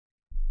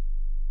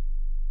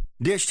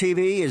Dish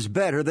TV is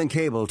better than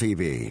cable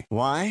TV.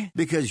 Why?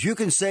 Because you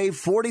can save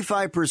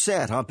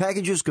 45% on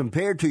packages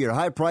compared to your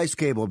high-priced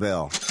cable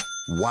bill.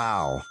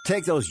 Wow.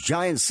 Take those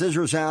giant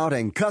scissors out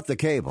and cut the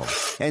cable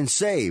and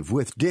save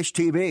with Dish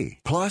TV.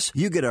 Plus,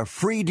 you get a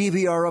free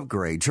DVR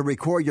upgrade to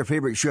record your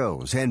favorite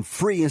shows and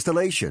free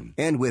installation.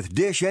 And with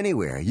Dish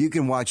Anywhere, you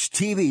can watch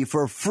TV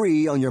for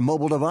free on your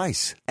mobile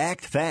device.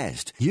 Act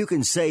fast. You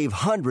can save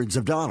hundreds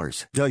of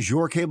dollars. Does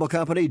your cable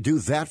company do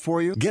that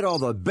for you? Get all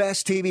the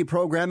best TV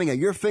programming at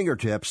your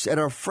fingertips at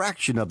a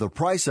fraction of the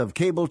price of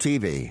cable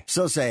TV.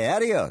 So say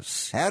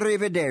adios,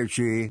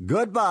 arrivederci,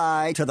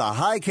 goodbye to the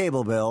high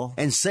cable bill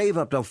and save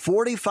up to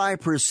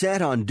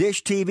 45% on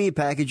Dish TV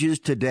packages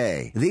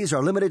today. These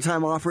are limited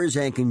time offers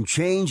and can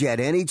change at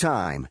any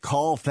time.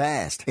 Call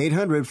fast.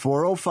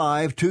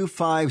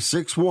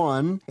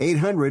 800-405-2561.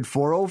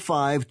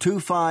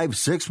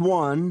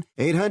 800-405-2561.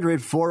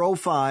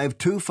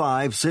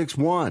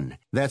 800-405-2561.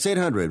 That's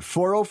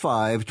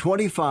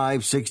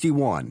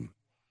 800-405-2561.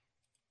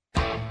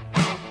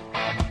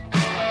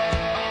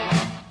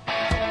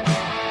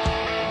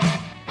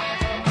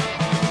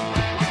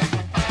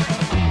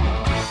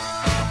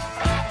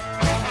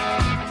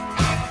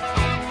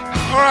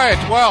 All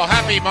right, well,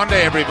 happy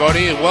Monday,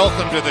 everybody, and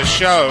welcome to the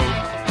show.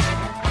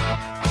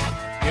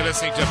 You're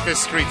listening to Fifth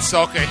Street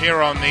Soccer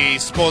here on the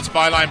Sports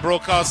Byline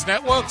Broadcast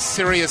Network,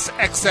 Sirius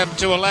XM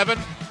 211,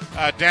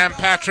 Dan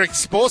Patrick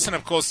Sports, and,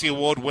 of course, the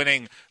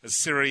award-winning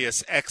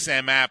Sirius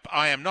XM app.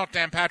 I am not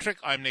Dan Patrick,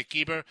 I'm Nick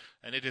Geber,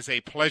 and it is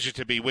a pleasure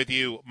to be with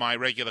you, my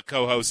regular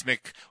co-host,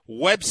 Nick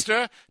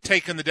Webster,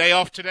 taking the day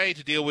off today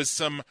to deal with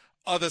some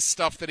other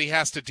stuff that he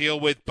has to deal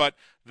with, but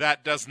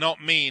that does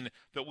not mean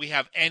that we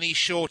have any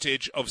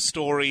shortage of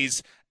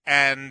stories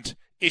and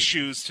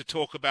issues to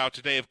talk about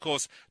today. Of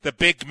course, the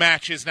big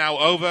match is now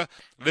over.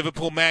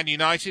 Liverpool-Man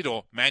United,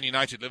 or Man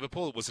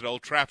United-Liverpool, it was at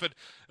Old Trafford.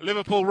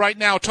 Liverpool right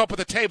now top of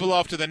the table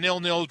after the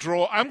 0-0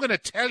 draw. I'm going to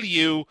tell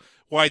you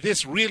why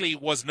this really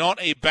was not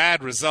a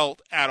bad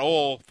result at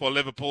all for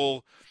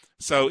Liverpool.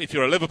 So if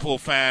you're a Liverpool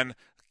fan,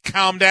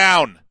 calm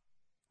down.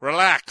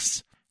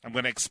 Relax. I'm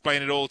going to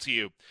explain it all to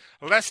you.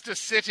 Leicester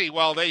City,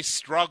 while they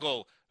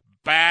struggle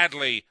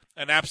badly,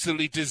 an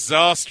absolutely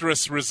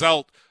disastrous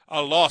result,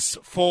 a loss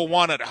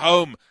 4-1 at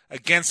home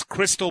against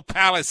Crystal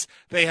Palace.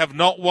 They have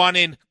not won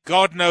in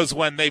God knows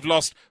when. They've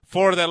lost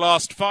 4 of their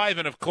last 5,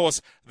 and of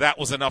course that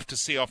was enough to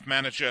see off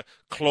manager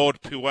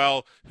Claude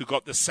Puel, who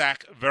got the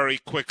sack very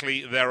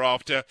quickly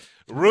thereafter.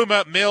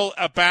 Rumour mill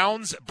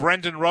abounds.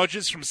 Brendan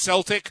Rodgers from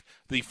Celtic,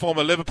 the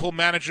former Liverpool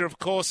manager, of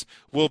course,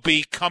 will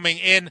be coming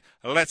in.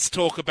 Let's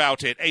talk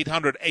about it.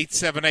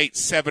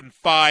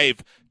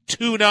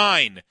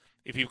 800-878-7529.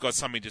 If you've got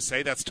something to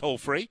say, that's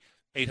toll-free.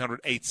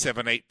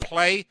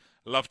 800-878-PLAY.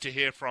 Love to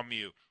hear from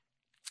you.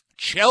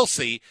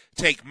 Chelsea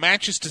take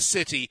Manchester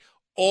City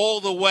all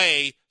the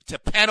way to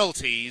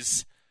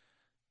penalties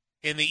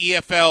in the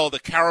EFL, the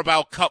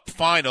Carabao Cup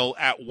final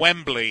at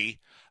Wembley.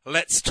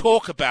 Let's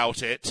talk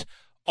about it.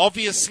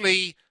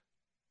 Obviously,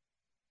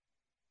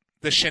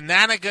 the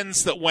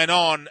shenanigans that went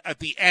on at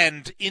the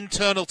end,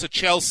 internal to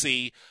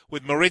Chelsea,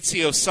 with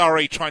Maurizio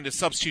Sarri trying to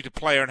substitute a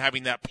player and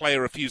having that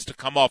player refuse to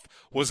come off,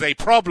 was a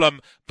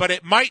problem, but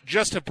it might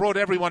just have brought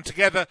everyone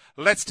together.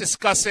 Let's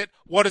discuss it.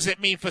 What does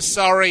it mean for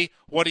Sarri?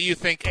 What do you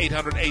think?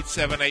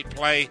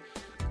 800-878-PLAY.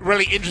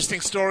 Really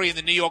interesting story in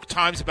the New York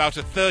Times about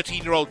a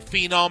 13-year-old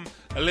phenom,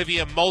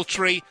 Olivia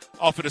Moultrie,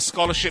 offered a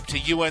scholarship to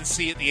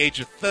UNC at the age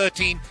of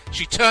 13.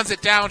 She turns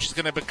it down. She's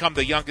going to become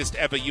the youngest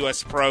ever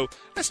U.S. pro.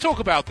 Let's talk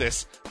about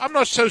this. I'm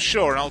not so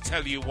sure, and I'll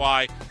tell you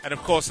why. And,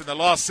 of course, in the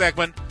last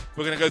segment,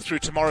 we're going to go through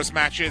tomorrow's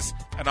matches,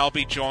 and I'll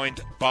be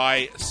joined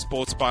by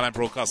Sports Byline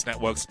Broadcast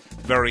Network's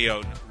very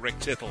own Rick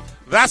Tittle.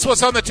 That's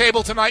what's on the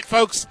table tonight,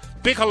 folks.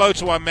 Big hello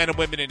to our men and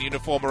women in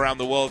uniform around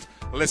the world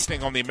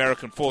listening on the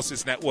American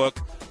Forces Network.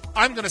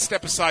 I'm going to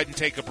step aside and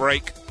take a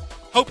break.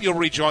 Hope you'll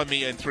rejoin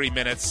me in 3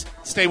 minutes.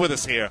 Stay with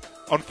us here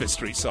on Fifth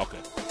Street Soccer.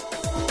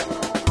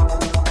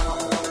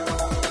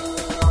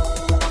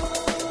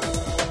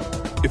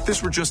 If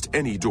this were just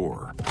any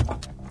door,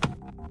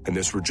 and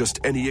this were just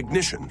any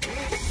ignition,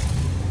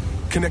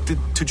 connected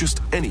to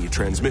just any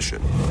transmission,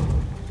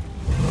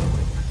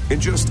 in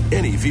just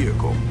any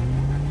vehicle,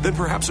 then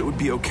perhaps it would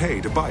be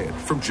okay to buy it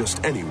from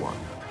just anyone.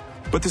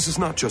 But this is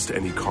not just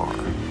any car.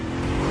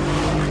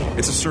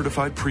 It's a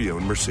certified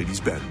pre-owned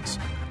Mercedes-Benz.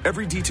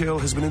 Every detail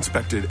has been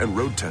inspected and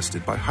road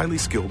tested by highly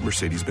skilled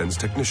Mercedes-Benz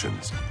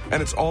technicians.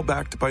 And it's all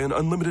backed by an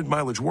unlimited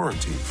mileage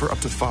warranty for up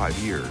to 5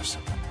 years.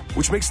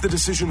 Which makes the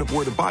decision of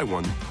where to buy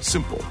one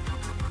simple.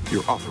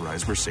 Your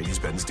authorized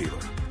Mercedes-Benz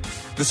dealer.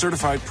 The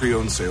certified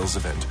pre-owned sales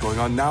event going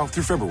on now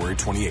through February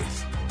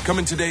 28th. Come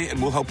in today and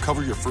we'll help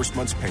cover your first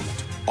month's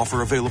payment.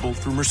 Offer available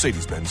through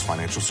Mercedes-Benz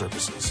Financial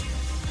Services.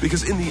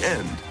 Because in the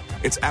end,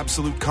 it's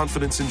absolute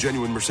confidence in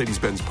genuine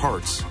Mercedes-Benz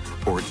parts,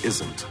 or it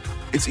isn't.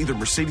 It's either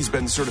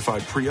Mercedes-Benz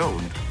certified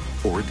pre-owned,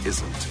 or it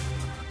isn't.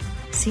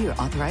 See your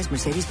authorized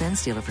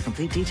Mercedes-Benz dealer for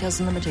complete details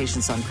and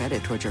limitations on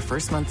credit towards your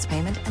first month's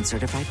payment and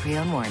certified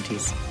pre-owned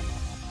warranties.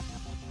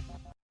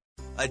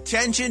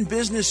 Attention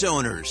business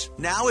owners.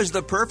 Now is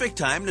the perfect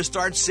time to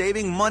start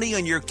saving money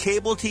on your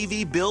cable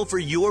TV bill for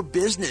your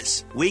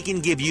business. We can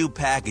give you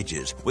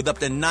packages with up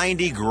to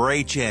 90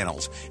 great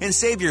channels and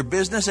save your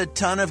business a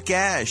ton of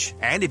cash.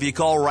 And if you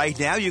call right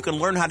now, you can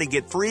learn how to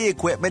get free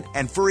equipment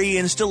and free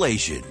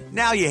installation.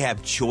 Now you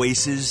have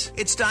choices.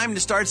 It's time to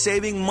start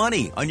saving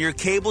money on your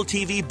cable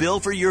TV bill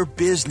for your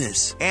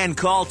business. And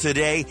call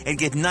today and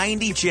get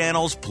 90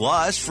 channels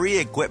plus free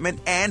equipment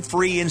and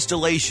free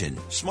installation.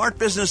 Smart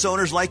business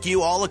owners like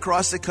you all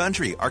across the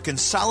country are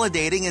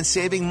consolidating and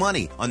saving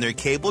money on their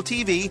cable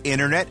TV,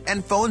 internet,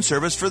 and phone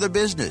service for the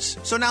business.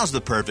 So now's the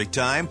perfect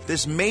time.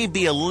 This may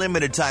be a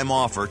limited time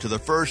offer to the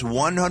first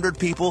 100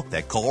 people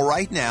that call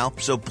right now,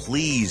 so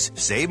please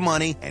save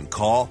money and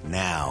call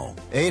now.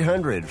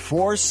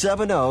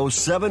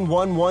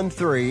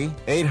 800-470-7113.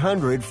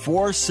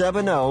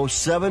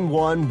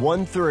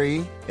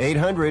 800-470-7113.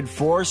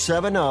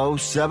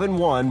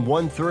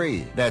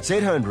 800-470-7113. That's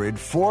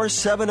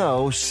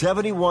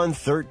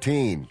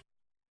 800-470-7113.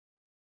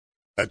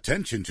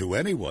 Attention to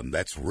anyone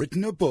that's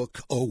written a book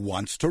or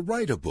wants to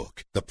write a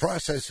book. The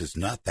process is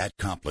not that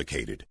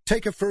complicated.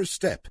 Take a first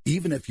step.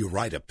 Even if you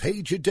write a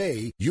page a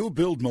day, you'll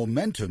build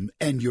momentum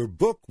and your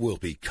book will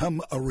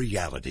become a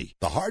reality.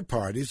 The hard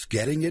part is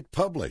getting it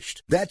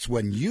published. That's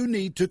when you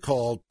need to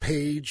call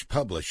Page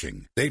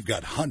Publishing. They've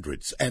got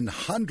hundreds and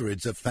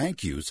hundreds of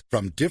thank yous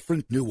from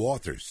different new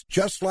authors,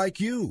 just like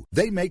you.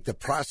 They make the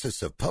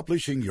process of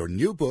publishing your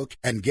new book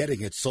and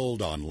getting it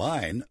sold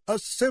online a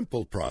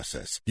simple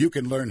process. You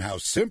can learn how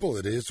simple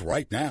it is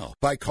right now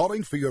by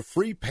calling for your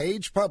free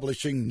Page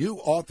Publishing New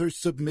Author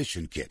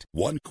Submission Kit.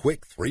 One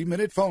quick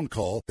 3-minute phone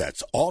call,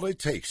 that's all it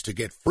takes to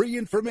get free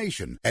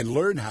information and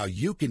learn how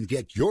you can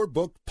get your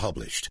book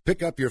published.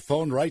 Pick up your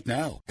phone right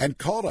now and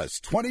call us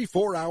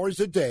 24 hours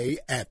a day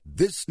at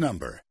this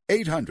number.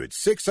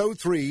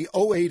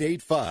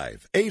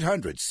 800-603-0885.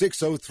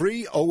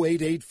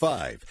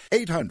 800-603-0885.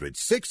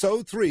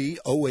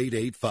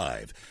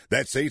 800-603-0885.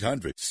 That's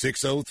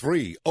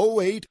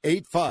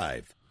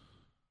 800-603-0885.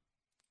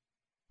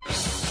 They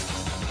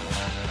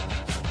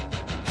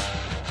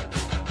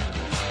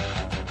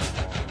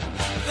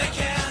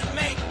can't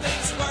make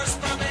things worse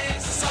for me.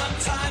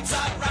 Sometimes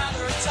I'd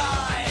rather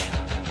die.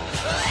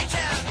 They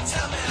can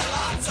tell me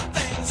lots of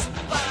things,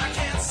 but I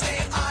can't say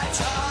I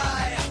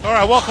try. All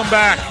right, welcome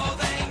back.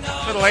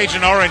 Little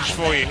Agent Orange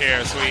for you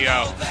here as we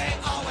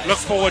look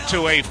forward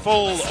to a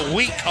full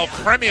week of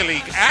Premier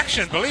League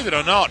action. Believe it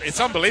or not, it's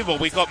unbelievable.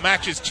 We've got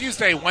matches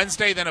Tuesday,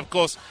 Wednesday, then of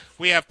course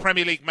we have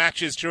Premier League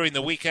matches during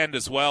the weekend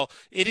as well.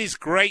 It is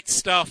great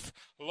stuff.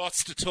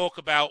 Lots to talk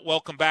about.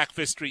 Welcome back,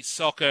 Fifth Street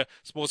Soccer,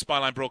 Sports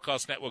Byline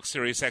Broadcast Network,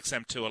 Sirius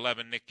XM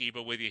 211. Nick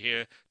Geber with you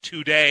here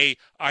today.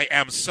 I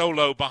am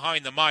solo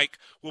behind the mic.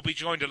 We'll be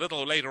joined a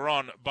little later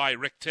on by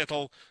Rick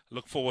Tittle.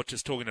 Look forward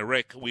to talking to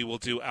Rick. We will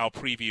do our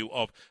preview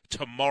of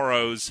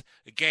tomorrow's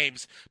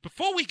games.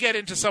 Before we get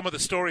into some of the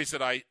stories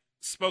that I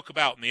spoke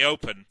about in the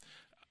open,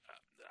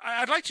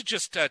 I'd like to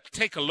just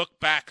take a look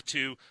back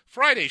to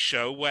Friday's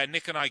show where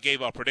Nick and I gave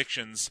our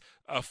predictions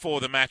for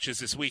the matches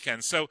this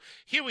weekend. So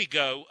here we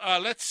go.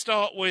 Let's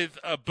start with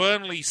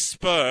Burnley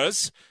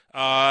Spurs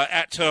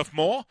at Turf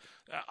Moor.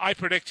 I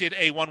predicted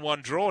a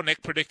 1-1 draw.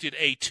 Nick predicted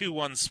a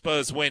 2-1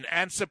 Spurs win.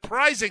 And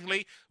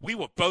surprisingly, we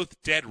were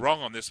both dead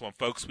wrong on this one,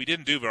 folks. We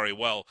didn't do very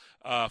well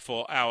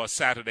for our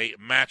Saturday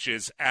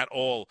matches at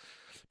all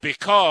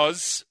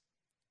because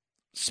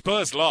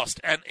Spurs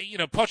lost. And, you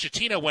know,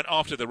 Pochettino went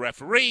after the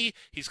referee.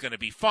 He's going to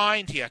be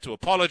fined. He had to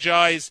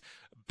apologize.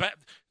 But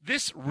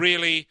this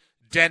really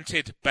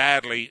dented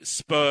badly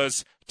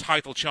Spurs'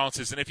 title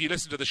chances. And if you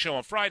listen to the show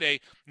on Friday,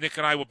 Nick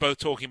and I were both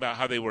talking about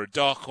how they were a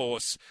dark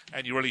horse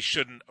and you really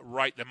shouldn't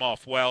write them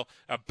off. Well,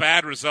 a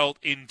bad result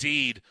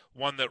indeed,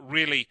 one that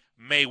really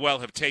may well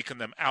have taken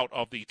them out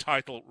of the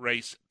title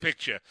race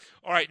picture.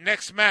 All right,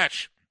 next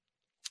match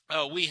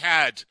we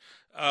had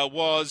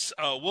was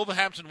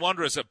Wolverhampton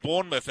Wanderers at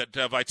Bournemouth at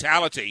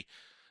Vitality.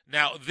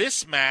 Now,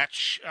 this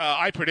match,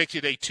 I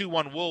predicted a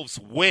 2-1 Wolves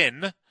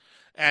win,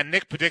 and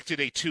Nick predicted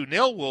a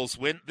 2-0 Wolves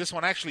win. This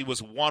one actually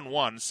was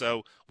 1-1,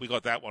 so we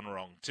got that one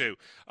wrong, too.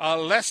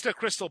 Leicester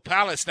Crystal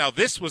Palace. Now,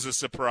 this was a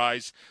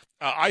surprise.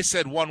 I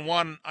said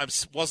 1-1. I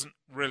wasn't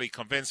really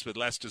convinced with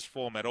Leicester's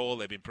form at all.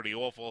 They've been pretty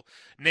awful.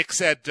 Nick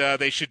said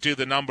they should do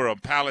the number on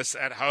Palace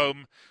at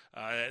home.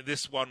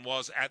 This one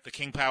was at the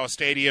King Power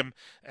Stadium,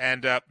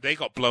 and they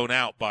got blown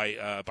out by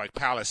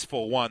Palace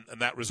 4-1,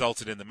 and that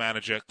resulted in the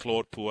manager,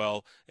 Claude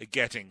Puel,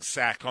 getting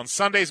sacked. On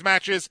Sunday's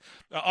matches,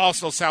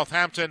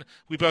 Arsenal-Southampton,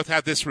 we both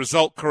had this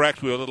result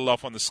correct. We were a little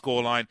off on the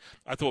scoreline.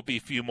 I thought it would be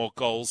a few more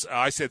goals.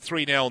 I said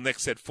 3-0. Nick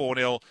said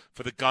 4-0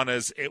 for the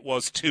Gunners. It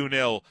was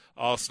 2-0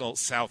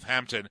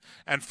 Arsenal-Southampton.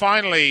 And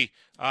finally,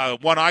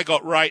 one I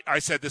got right. I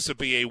said this would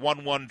be a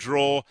 1-1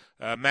 draw.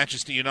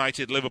 Manchester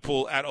United,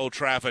 Liverpool at Old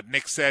Trafford.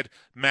 Nick said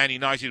Man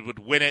United would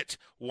win it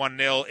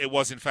 1-0. It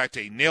was, in fact,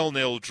 a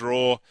 0-0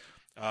 draw,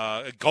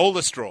 a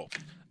goalless draw.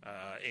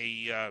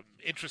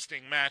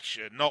 Interesting match,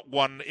 not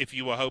one if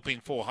you were hoping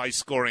for high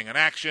scoring and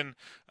action,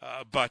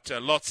 but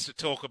lots to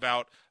talk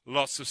about,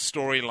 lots of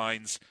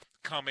storylines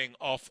coming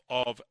off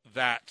of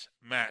that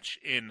match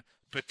in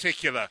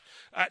particular.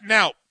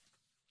 Now,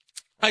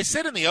 I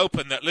said in the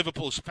open that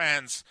Liverpool's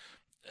fans,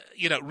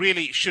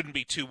 really shouldn't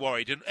be too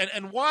worried.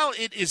 And while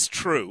it is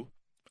true,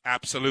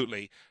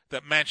 absolutely,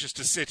 that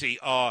Manchester City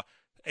are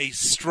a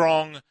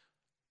strong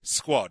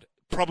squad,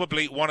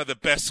 probably one of the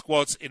best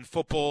squads in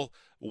football,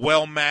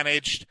 well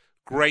managed,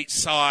 great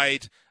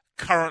side,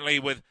 currently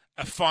with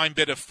a fine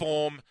bit of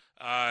form.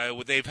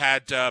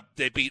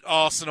 They beat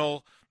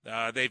Arsenal,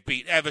 they've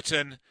beat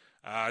Everton,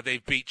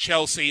 they've beat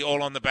Chelsea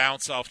all on the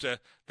bounce after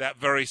that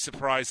very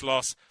surprise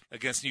loss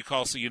against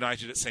Newcastle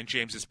United at St.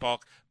 James's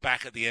Park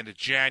back at the end of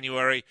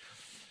January.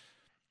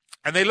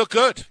 And they look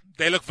good.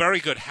 They look very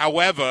good.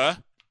 However,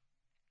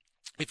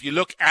 if you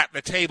look at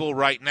the table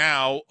right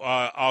now,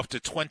 after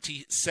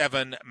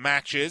 27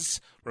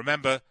 matches,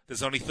 remember,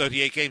 there's only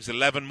 38 games,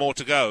 11 more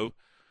to go.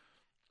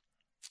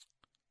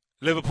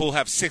 Liverpool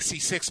have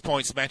 66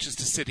 points,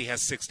 Manchester City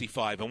has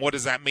 65. And what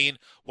does that mean?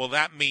 Well,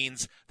 that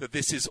means that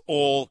this is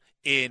all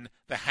in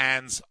the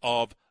hands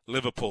of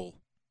Liverpool.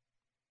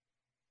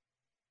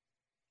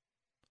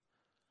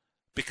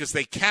 Because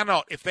they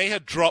cannot, if they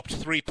had dropped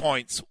 3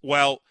 points,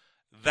 well,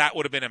 that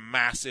would have been a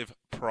massive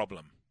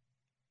problem.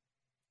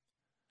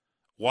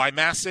 Why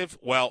massive?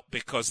 Well,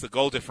 because the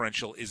goal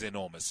differential is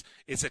enormous.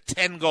 It's a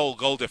 10-goal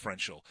goal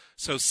differential.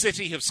 So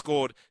City have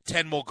scored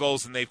 10 more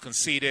goals than they've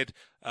conceded.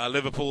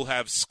 Liverpool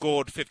have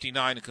scored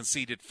 59 and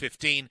conceded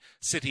 15.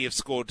 City have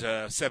scored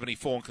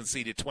 74 and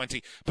conceded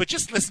 20. But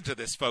just listen to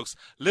this, folks.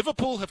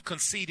 Liverpool have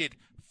conceded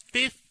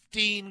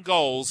 15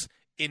 goals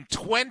in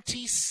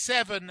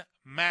 27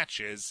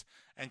 matches.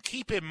 And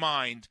keep in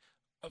mind,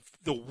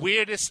 the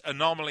weirdest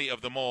anomaly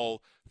of them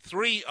all,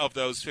 3 of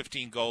those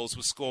 15 goals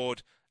were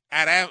scored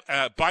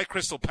by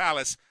Crystal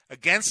Palace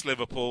against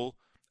Liverpool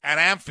at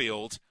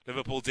Anfield.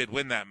 Liverpool did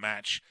win that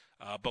match,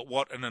 but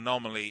what an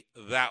anomaly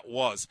that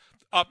was.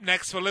 Up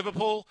next for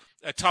Liverpool,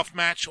 a tough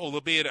match,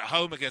 albeit at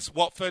home against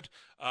Watford.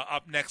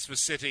 Up next for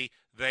City,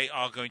 they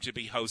are going to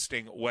be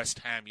hosting West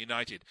Ham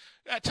United.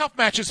 Tough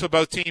matches for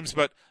both teams,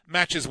 but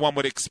matches one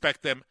would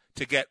expect them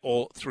to get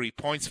all 3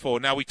 points for.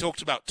 Now, we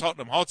talked about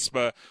Tottenham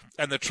Hotspur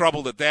and the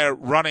trouble that they're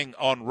running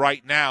on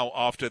right now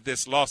after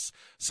this loss,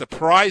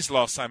 surprise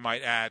loss, I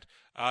might add,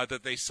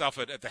 that they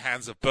suffered at the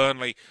hands of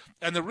Burnley.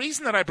 And the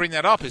reason that I bring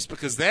that up is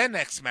because their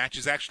next match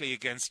is actually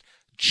against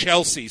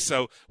Chelsea.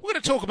 So we're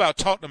going to talk about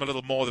Tottenham a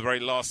little more, the very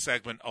last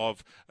segment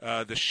of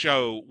the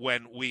show,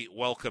 when we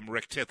welcome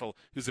Rick Tittle,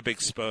 who's a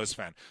big Spurs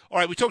fan. All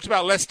right, we talked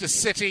about Leicester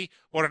City.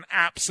 What an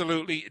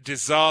absolutely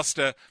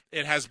disaster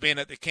it has been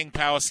at the King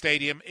Power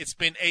Stadium. It's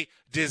been a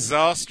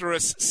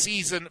disastrous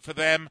season for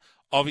them.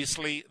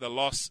 Obviously, the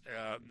loss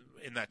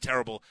in that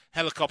terrible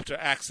helicopter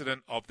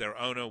accident of their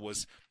owner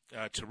was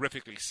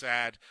terrifically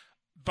sad.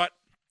 But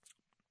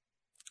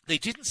they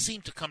didn't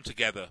seem to come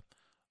together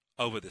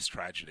over this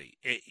tragedy.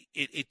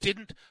 It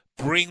didn't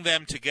bring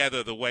them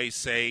together the way,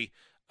 say,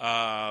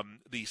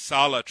 the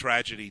Salah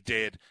tragedy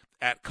did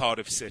at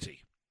Cardiff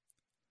City.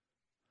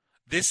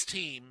 This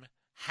team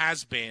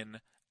has been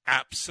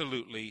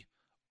absolutely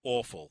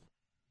awful.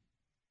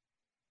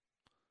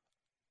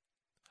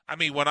 I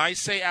mean, when I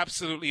say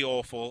absolutely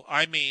awful,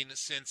 I mean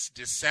since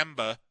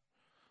December,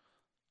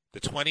 the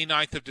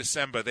 29th of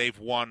December, they've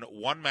won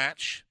one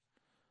match,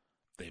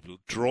 they've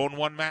drawn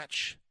one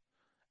match,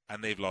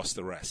 and they've lost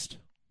the rest.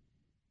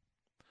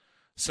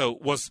 So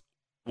was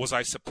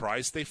I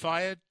surprised they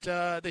fired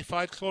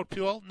Claude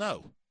Puel?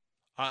 No,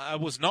 I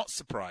was not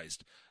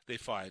surprised they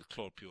fired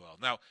Claude Puel.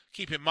 Now,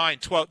 keep in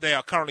mind, they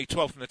are currently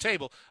 12th in the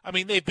table. I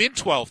mean, they've been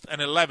 12th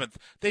and 11th.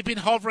 They've been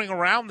hovering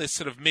around this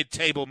sort of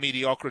mid-table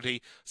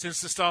mediocrity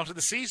since the start of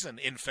the season,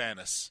 in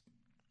fairness.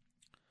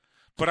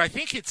 But I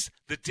think it's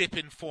the dip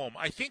in form.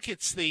 I think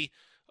it's the,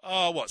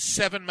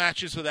 7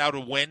 matches without a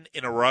win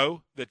in a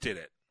row that did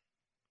it.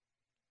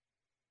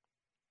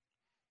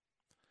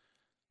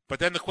 But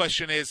then the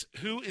question is,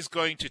 who is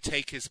going to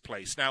take his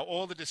place? Now,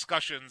 all the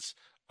discussions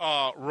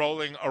are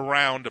rolling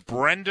around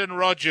Brendan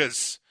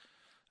Rodgers.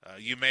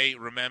 You may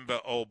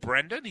remember old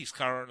Brendan. He's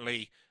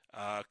currently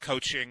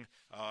coaching,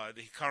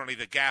 currently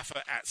the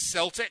gaffer at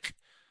Celtic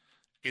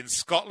in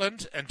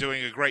Scotland and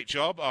doing a great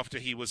job after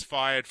he was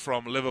fired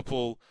from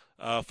Liverpool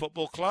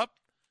Football Club.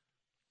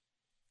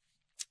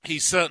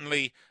 He's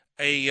certainly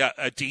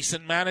a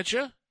decent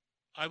manager,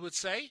 I would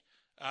say.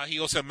 He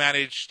also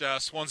managed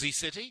Swansea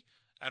City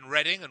and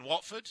Reading and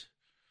Watford.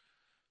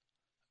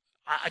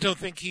 I don't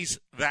think he's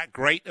that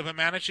great of a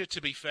manager,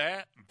 to be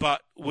fair,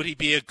 but would he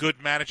be a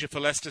good manager for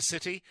Leicester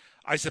City?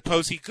 I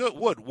suppose he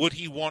would. Would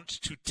he want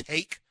to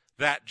take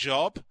that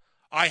job?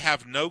 I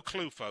have no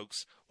clue,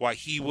 folks, why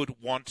he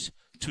would want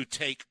to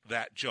take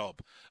that job.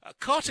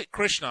 Kartik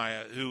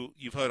Krishnaiyer, who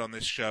you've heard on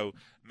this show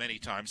many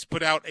times,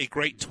 put out a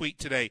great tweet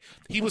today.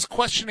 He was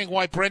questioning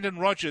why Brendan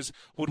Rodgers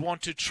would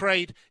want to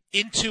trade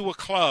into a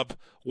club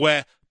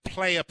where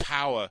player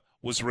power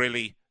was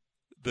really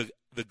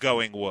the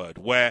going word,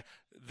 where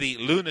the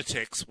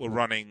lunatics were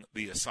running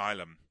the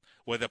asylum,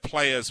 where the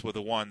players were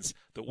the ones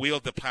that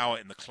wield the power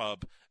in the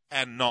club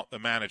and not the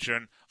manager.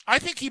 And I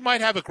think he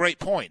might have a great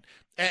point.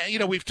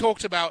 We've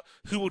talked about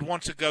who would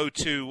want to go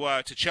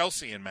to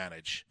Chelsea and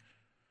manage.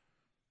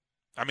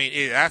 I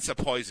mean, that's a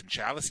poison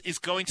chalice. Is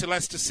going to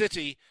Leicester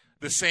City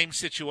the same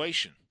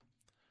situation?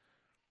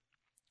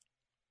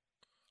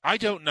 I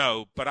don't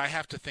know, but I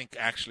have to think,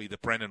 actually,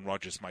 that Brendan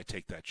Rodgers might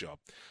take that job.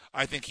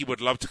 I think he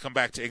would love to come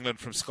back to England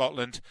from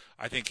Scotland.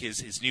 I think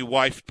his new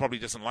wife probably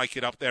doesn't like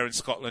it up there in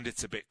Scotland.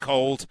 It's a bit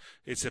cold.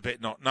 It's a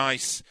bit not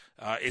nice.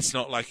 It's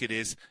not like it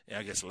is.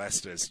 I guess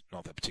Leicester's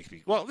not that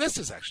particularly... Well,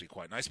 Leicester's actually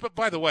quite nice. But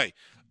by the way,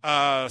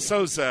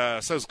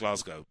 so's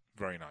Glasgow.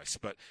 Very nice.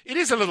 But it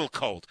is a little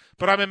cold.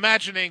 But I'm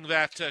imagining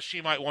that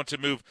she might want to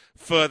move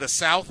further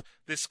south.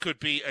 This could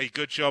be a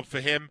good job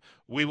for him.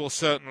 We will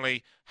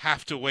certainly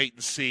have to wait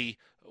and see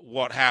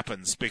what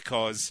happens,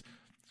 because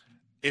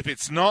if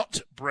it's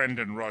not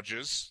Brendan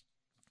Rodgers,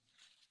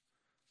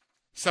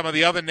 some of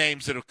the other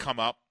names that have come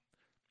up,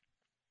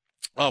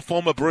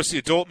 former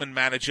Borussia Dortmund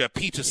manager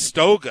Peter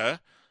Stoger,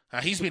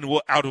 he's been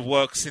out of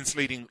work since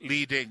leaving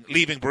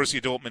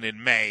Borussia Dortmund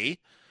in May,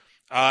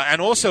 and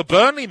also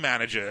Burnley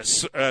manager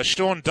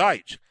Sean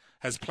Dyche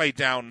has played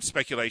down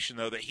speculation,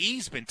 though, that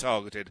he's been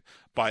targeted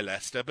by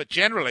Leicester. But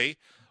generally,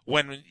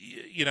 when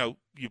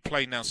you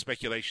play down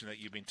speculation that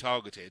you've been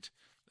targeted,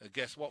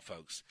 guess what,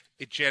 folks?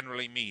 It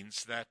generally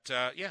means that,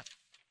 that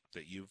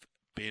you've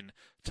been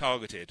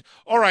targeted.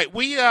 All right,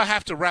 we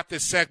have to wrap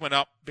this segment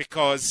up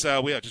because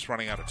we are just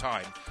running out of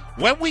time.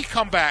 When we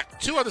come back,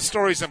 two other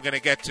stories I'm going to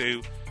get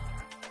to.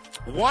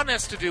 One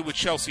has to do with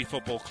Chelsea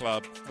Football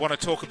Club. I want to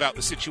talk about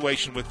the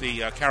situation with the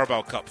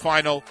Carabao Cup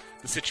final,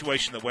 the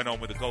situation that went on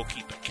with the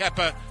goalkeeper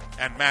Kepa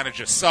and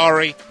manager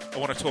Sarri. I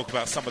want to talk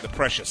about some of the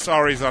pressure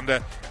Sarri's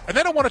under. And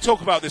then I want to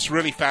talk about this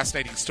really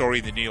fascinating story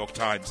in the New York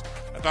Times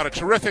about a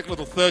terrific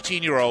little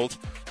 13-year-old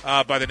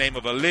by the name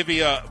of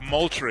Olivia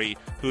Moultrie,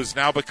 who has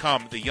now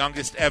become the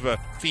youngest ever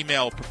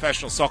female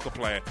professional soccer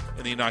player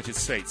in the United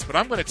States. But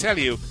I'm going to tell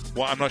you,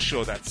 I'm not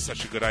sure that's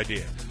such a good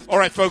idea. All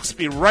right, folks,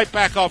 be right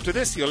back after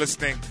this. You're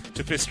listening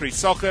to Fifth Street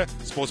Soccer,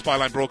 Sports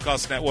Byline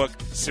Broadcast Network,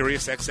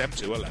 Sirius XM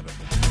 211.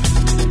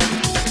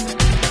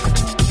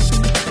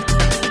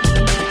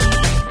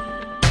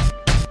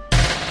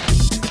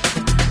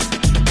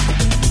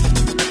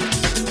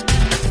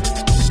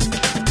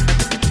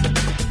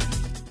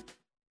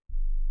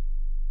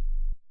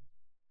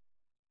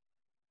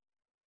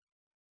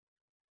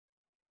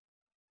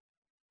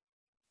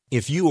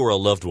 If you or a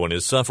loved one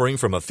is suffering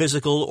from a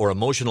physical or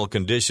emotional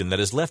condition that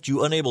has left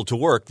you unable to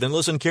work, then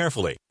listen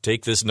carefully.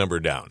 Take this number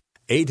down.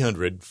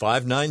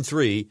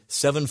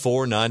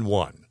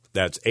 800-593-7491.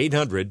 That's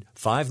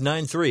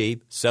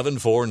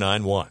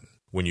 800-593-7491.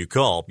 When you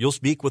call, you'll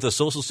speak with a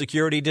Social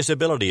Security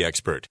disability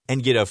expert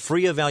and get a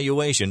free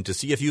evaluation to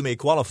see if you may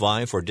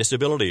qualify for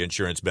disability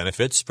insurance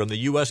benefits from the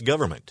U.S.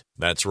 government.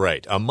 That's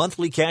right, a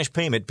monthly cash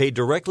payment paid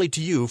directly to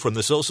you from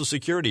the Social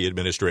Security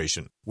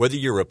Administration. Whether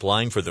you're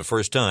applying for the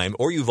first time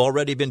or you've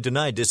already been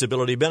denied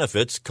disability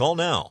benefits, call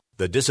now.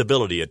 The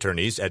disability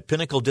attorneys at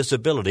Pinnacle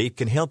Disability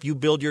can help you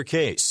build your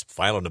case,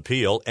 file an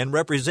appeal, and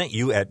represent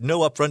you at no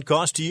upfront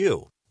cost to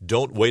you.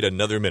 Don't wait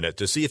another minute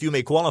to see if you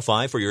may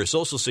qualify for your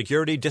Social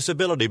Security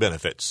disability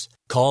benefits.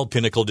 Call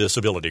Pinnacle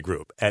Disability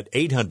Group at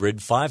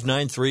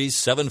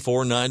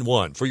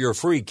 800-593-7491 for your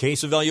free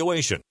case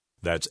evaluation.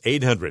 That's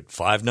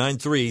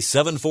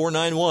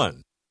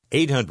 800-593-7491.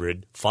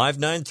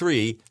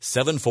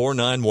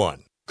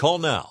 800-593-7491. Call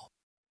now.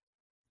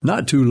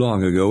 Not too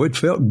long ago, it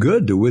felt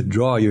good to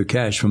withdraw your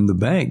cash from the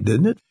bank,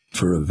 didn't it?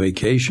 For a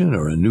vacation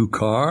or a new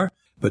car.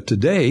 But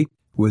today,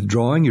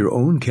 withdrawing your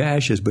own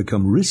cash has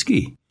become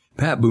risky.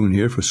 Pat Boone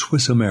here for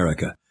Swiss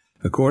America.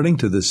 According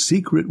to The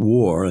Secret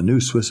War, a new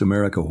Swiss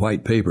America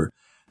white paper,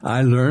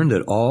 I learned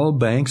that all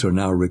banks are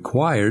now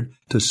required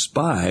to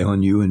spy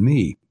on you and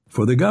me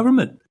for the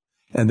government,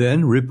 and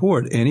then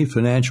report any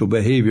financial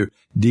behavior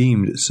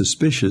deemed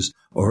suspicious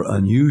or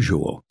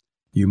unusual.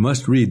 You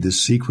must read The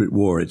Secret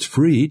War. It's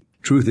free.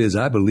 Truth is,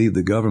 I believe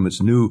the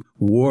government's new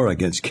war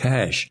against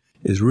cash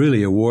is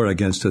really a war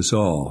against us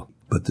all.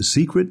 But the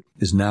secret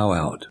is now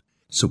out.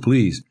 So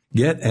please,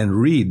 get and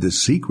read The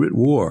Secret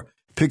War.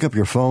 Pick up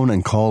your phone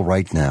and call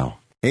right now.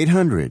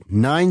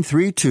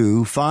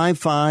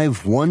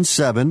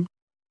 800-932-5517.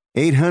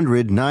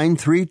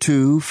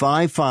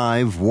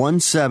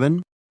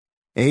 800-932-5517.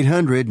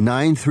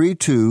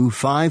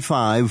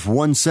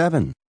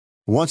 800-932-5517.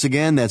 Once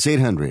again, that's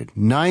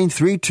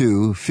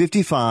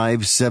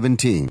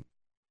 800-932-5517.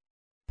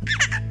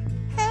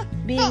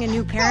 Being a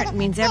new parent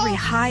means every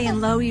high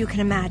and low you can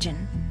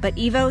imagine. But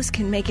Evos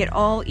can make it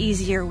all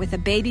easier with a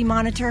baby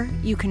monitor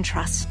you can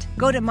trust.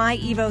 Go to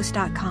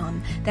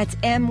myevos.com. That's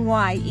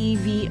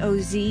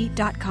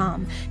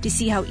MYEVOZ.com to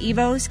see how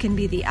Evos can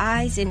be the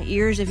eyes and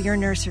ears of your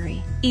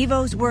nursery.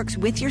 Evos works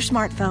with your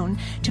smartphone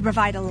to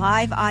provide a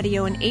live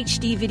audio and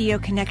HD video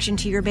connection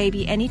to your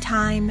baby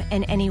anytime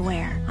and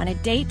anywhere. On a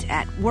date,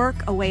 at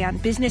work, away on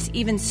business,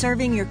 even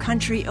serving your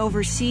country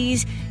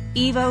overseas,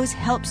 Evos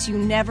helps you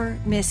never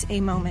miss a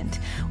moment.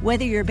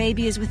 Whether your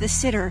baby is with a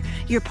sitter,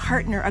 your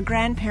partner, a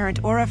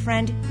grandparent, or a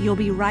friend, you'll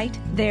be right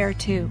there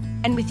too.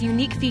 And with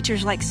unique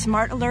features like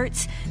smart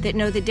alerts that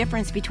know the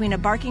difference between a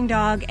barking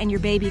dog and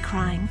your baby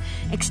crying,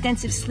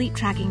 extensive sleep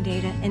tracking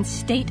data, and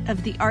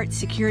state-of-the-art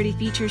security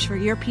features for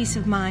your peace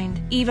of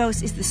mind,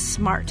 Evos is the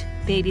smart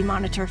baby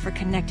monitor for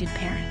connected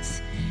parents.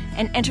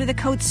 And enter the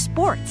code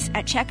SPORTS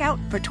at checkout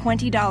for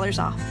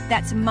 $20 off.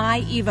 That's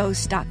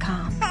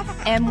myevos.com.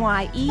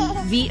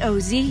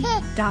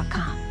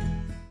 MYEVOZ.com.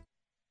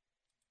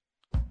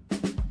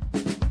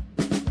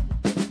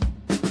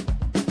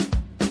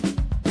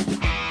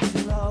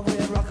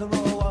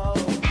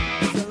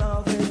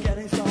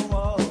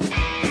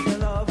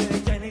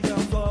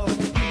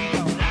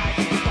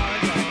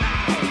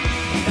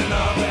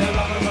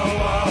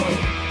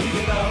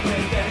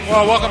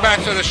 Well, welcome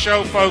back to the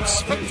show,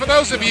 folks. For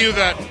those of you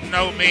that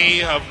know me,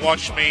 have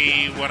watched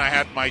me when I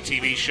had my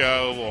TV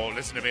show or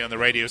listened to me on the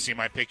radio, see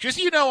my pictures,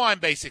 you know I'm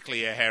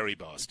basically a hairy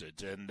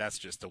bastard, and that's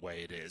just the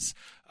way it is.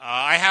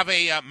 I have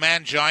a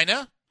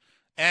mangina,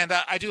 and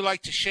I do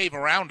like to shave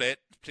around it,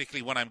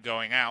 particularly when I'm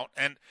going out.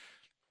 And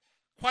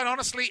quite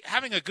honestly,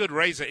 having a good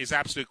razor is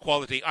absolute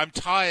quality. I'm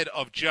tired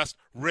of just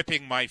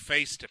ripping my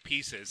face to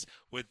pieces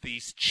with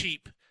these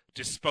cheap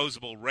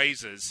disposable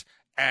razors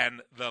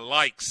and the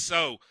likes.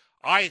 So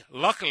I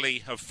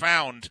luckily have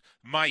found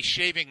my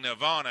shaving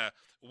nirvana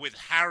with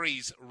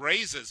Harry's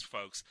razors,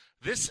 folks.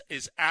 This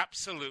is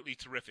absolutely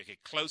terrific. A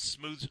close,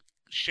 smooth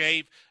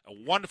shave, a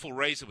wonderful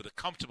razor with a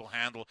comfortable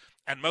handle,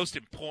 and most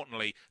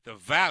importantly, the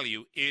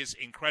value is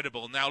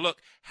incredible. Now,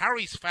 look,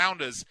 Harry's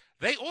founders,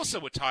 they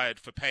also were tired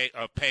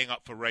of paying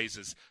up for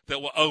razors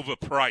that were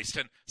overpriced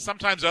and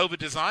sometimes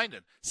overdesigned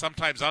and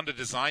sometimes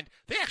underdesigned.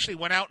 They actually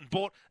went out and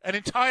bought an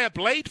entire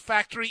blade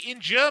factory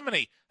in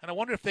Germany. And I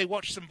wonder if they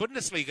watched some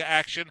Bundesliga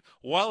action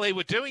while they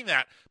were doing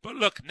that. But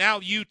look, now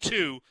you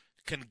too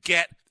can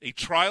get a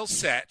trial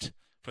set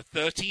for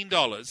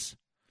 $13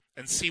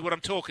 and see what I'm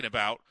talking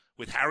about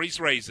with Harry's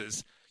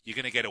razors. You're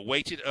going to get a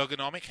weighted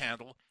ergonomic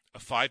handle, a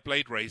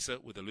 5-blade razor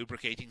with a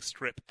lubricating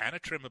strip and a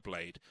trimmer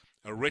blade,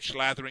 a rich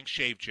lathering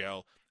shave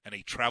gel, and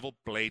a travel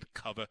blade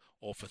cover,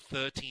 all for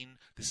 $13.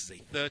 This is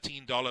a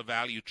 $13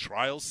 value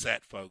trial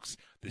set, folks.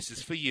 This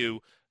is for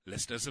you.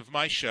 Listeners of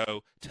my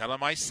show, tell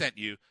them I sent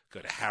you.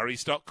 Go to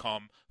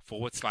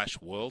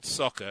harrys.com/World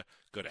Soccer.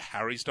 Go to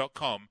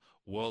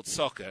harrys.com/World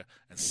Soccer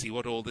and see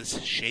what all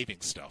this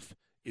shaving stuff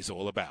is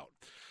all about.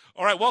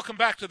 All right, welcome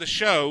back to the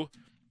show.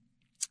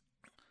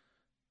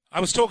 I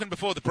was talking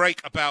before the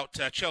break about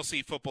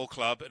Chelsea Football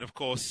Club, and of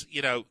course,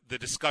 you know, the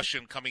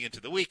discussion coming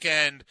into the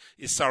weekend,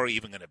 is Surrey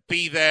even going to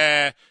be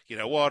there? You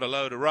know what, a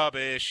load of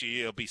rubbish,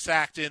 he'll be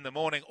sacked in the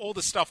morning, all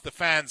the stuff the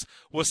fans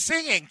were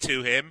singing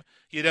to him.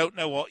 You don't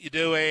know what you're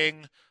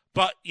doing.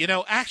 But, you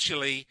know,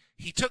 actually,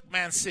 he took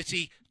Man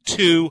City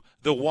to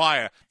the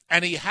wire.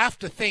 And you have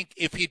to think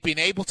if he'd been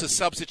able to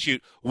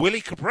substitute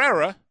Willy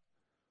Cabrera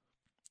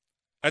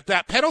at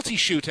that penalty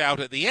shootout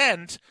at the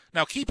end.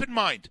 Now, keep in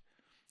mind,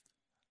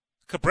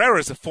 Cabrera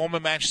is a former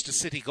Manchester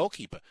City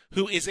goalkeeper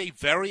who is a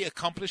very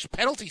accomplished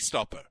penalty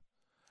stopper.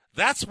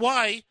 That's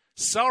why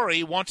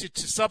Sarri wanted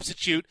to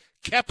substitute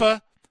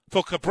Kepa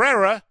for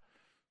Cabrera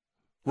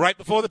right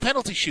before the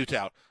penalty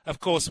shootout. Of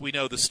course, we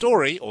know the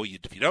story, or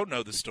if you don't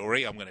know the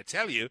story, I'm going to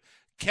tell you.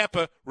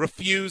 Kepa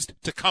refused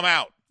to come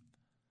out,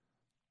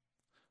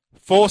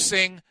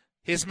 forcing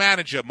his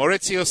manager,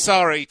 Maurizio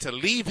Sarri, to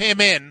leave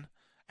him in.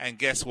 And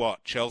guess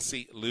what?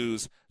 Chelsea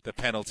lose the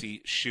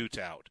penalty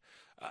shootout.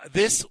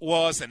 This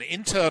was an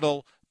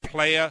internal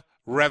player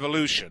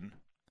revolution.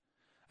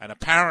 And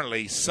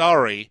apparently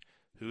Sarri,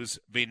 who's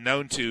been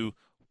known to,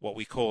 what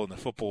we call in the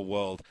football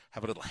world,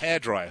 have a little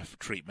hairdryer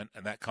treatment,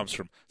 and that comes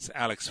from Sir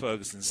Alex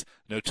Ferguson's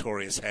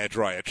notorious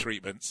hairdryer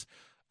treatments,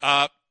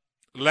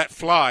 let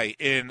fly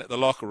in the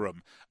locker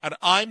room. And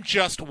I'm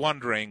just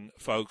wondering,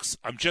 folks,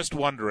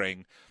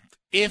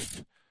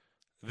 if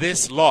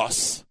this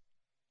loss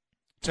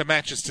to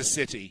Manchester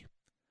City,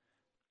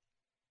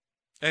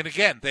 and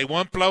again, they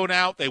weren't blown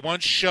out, they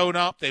weren't shown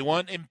up, they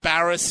weren't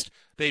embarrassed,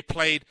 they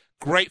played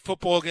great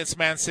football against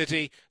Man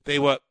City, they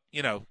were,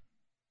 you know,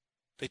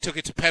 they took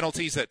it to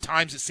penalties. At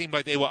times it seemed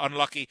like they were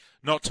unlucky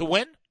not to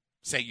win.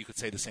 You could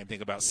say the same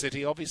thing about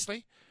City,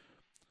 obviously.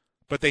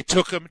 But they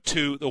took them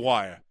to the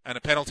wire. And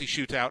a penalty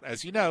shootout,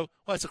 as you know,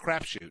 well, it's a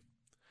crapshoot.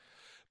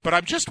 But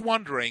I'm just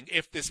wondering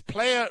if this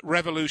player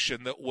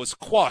revolution that was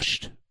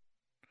quashed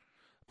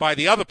by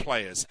the other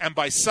players and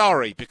by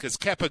Sarri, because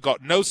Kepa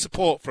got no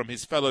support from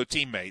his fellow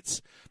teammates,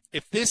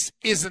 if this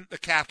isn't the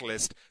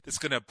catalyst that's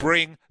going to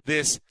bring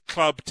this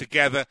club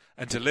together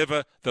and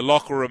deliver the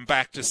locker room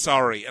back to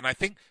Sarri. And I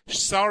think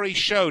Sarri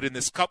showed in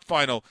this cup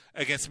final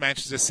against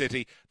Manchester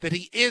City that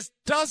he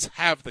does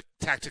have the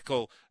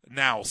tactical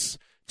nous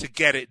to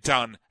get it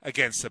done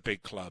against the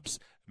big clubs.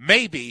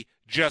 Maybe,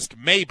 just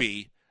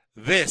maybe,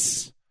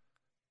 this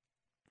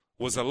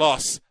was a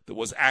loss that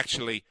was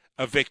actually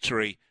a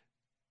victory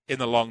in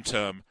the long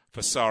term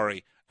for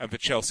Sarri and for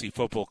Chelsea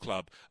Football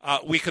Club.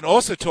 We can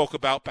also talk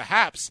about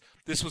perhaps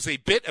this was a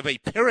bit of a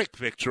Pyrrhic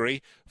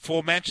victory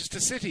for Manchester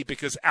City,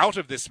 because out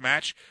of this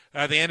match,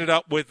 they ended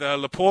up with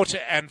Laporte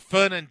and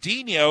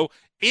Fernandinho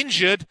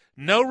injured,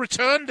 no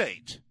return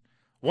date.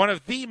 One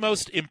of the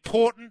most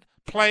important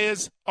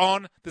players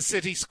on the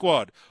City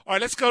squad. All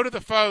right, let's go to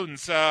the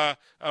phones.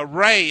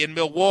 Ray in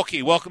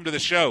Milwaukee, welcome to the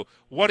show.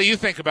 What do you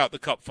think about the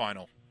Cup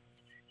final?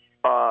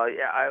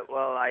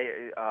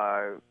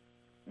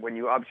 When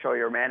you upshow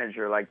your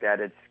manager like that,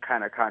 it's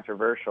kind of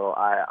controversial.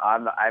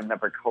 I've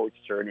never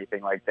coached or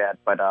anything like that,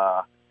 but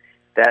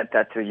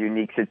that's a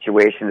unique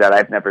situation that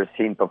I've never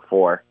seen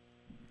before.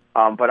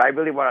 But I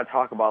really want to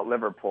talk about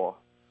Liverpool.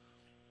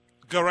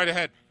 Go right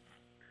ahead.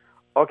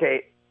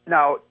 Okay,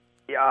 now,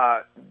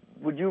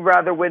 would you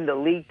rather win the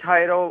league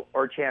title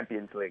or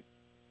Champions League?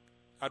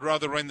 I'd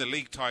rather win the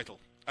league title.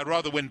 I'd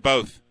rather win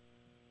both.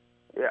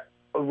 Yeah.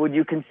 Would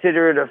you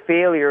consider it a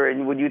failure,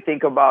 and would you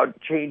think about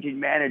changing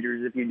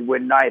managers if you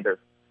win neither?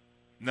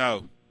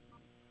 No.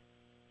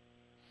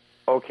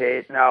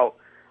 Okay, now,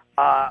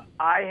 I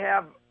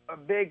have a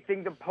big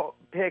thing to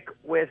pick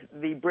with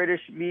the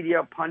British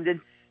media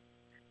pundits,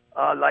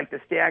 like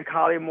the Stan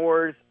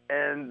Collymores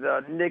and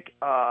the Nick,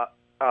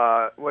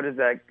 what is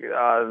that,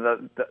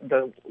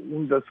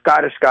 the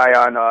Scottish guy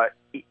on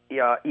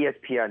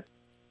ESPN.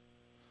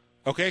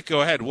 Okay,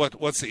 go ahead.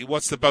 What's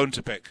the bone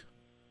to pick?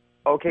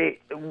 Okay,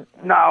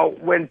 now,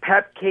 when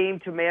Pep came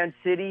to Man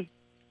City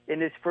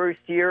in his first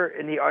year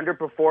and he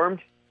underperformed,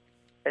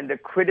 and the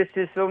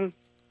criticism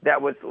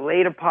that was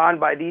laid upon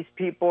by these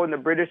people in the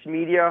British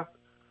media,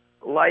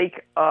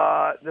 like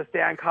the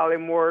Stan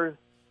Collymores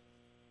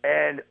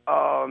and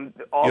all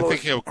you're those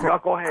thinking of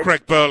knuckleheads.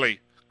 Craig Burley.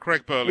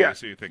 Craig Burley Yeah.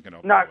 is who you're thinking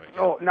of.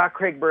 Not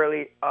Craig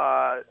Burley,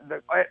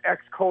 the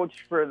ex-coach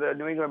for the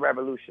New England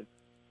Revolution.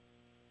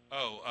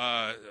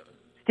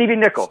 Stevie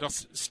Nicol.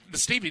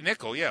 Stevie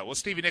Nicol, yeah. Well,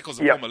 Stevie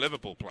Nichol's a Yep. former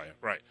Liverpool player,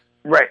 right?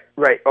 Right.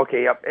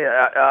 Okay, yep.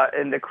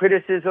 And the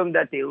criticism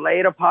that they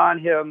laid upon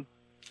him,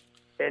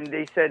 and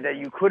they said that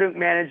you couldn't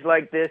manage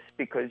like this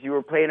because you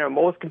were playing in the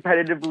most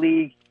competitive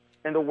league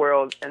in the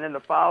world. And then the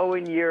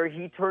following year,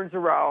 he turns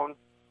around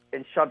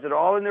and shoves it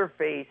all in their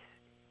face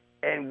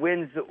and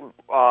wins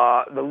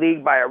the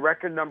league by a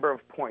record number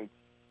of points.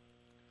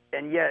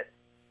 And yet,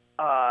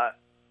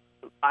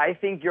 I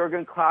think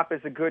Jurgen Klopp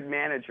is a good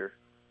manager.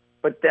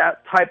 But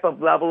that type of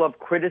level of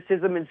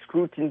criticism and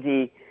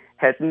scrutiny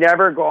has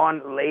never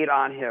gone laid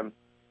on him.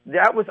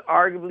 That was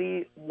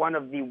arguably one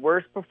of the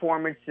worst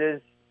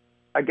performances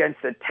against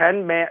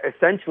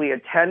essentially a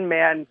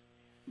 10-man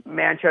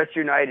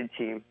Manchester United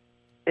team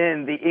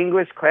in the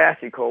English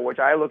Classico, which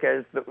I look at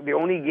as the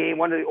only game,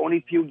 one of the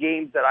only few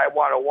games that I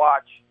want to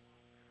watch.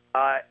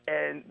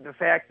 And the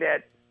fact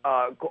that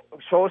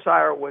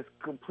Solskjaer was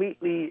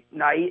completely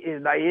naive,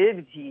 his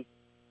naivety,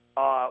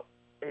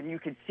 and you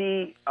could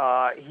see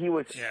he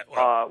was,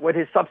 with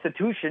his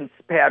substitutions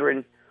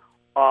pattern,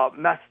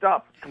 messed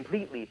up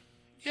completely.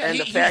 Yeah, and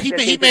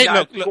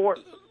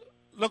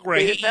Look,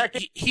 Ray,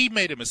 he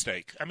made a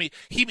mistake. I mean,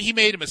 he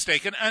made a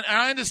mistake, and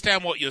I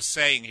understand what you're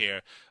saying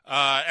here.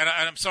 And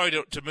I'm sorry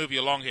to move you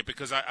along here,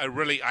 because I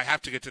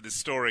have to get to this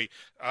story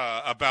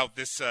about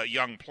this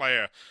young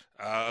player,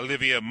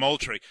 Olivier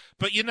Moultrie.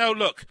 But,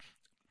 look,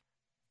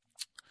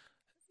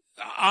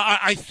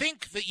 I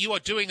think that you are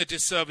doing a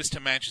disservice to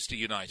Manchester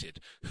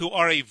United, who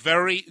are a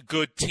very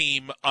good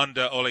team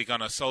under Ole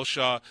Gunnar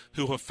Solskjaer,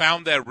 who have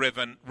found their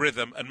rhythm,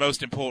 and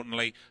most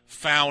importantly,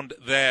 found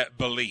their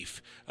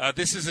belief.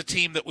 This is a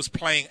team that was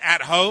playing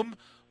at home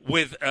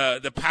with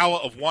the power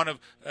of one of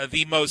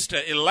the most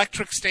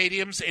electric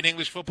stadiums in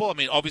English football. I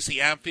mean,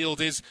 obviously Anfield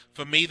is,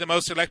 for me, the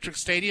most electric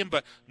stadium,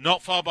 but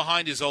not far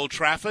behind is Old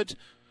Trafford.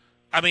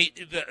 I mean,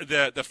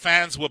 the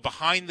fans were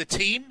behind the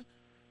team.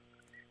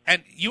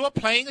 And you are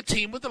playing a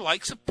team with the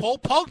likes of Paul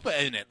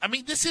Pogba in it. I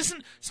mean,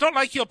 it's not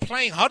like you're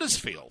playing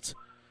Huddersfield.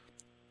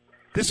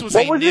 This was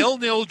a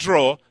 0-0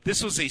 draw.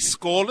 This was a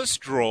scoreless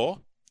draw.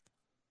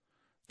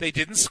 They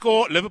didn't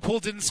score.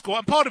 Liverpool didn't score.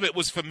 And part of it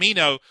was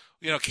Firmino,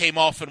 came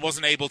off and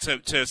wasn't able to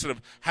sort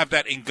of have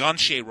that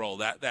enganche role,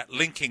 that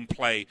linking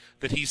play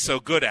that he's so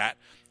good at.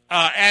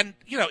 And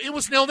it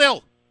was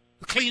 0-0.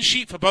 A clean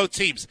sheet for both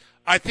teams.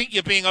 I think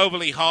you're being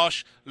overly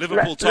harsh.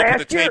 Liverpool top of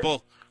the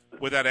table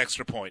with that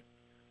extra point.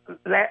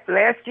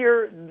 Last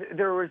year,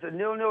 there was a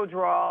 0-0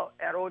 draw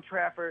at Old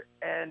Trafford,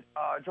 and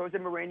Jose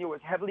Mourinho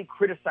was heavily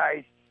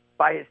criticized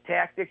by his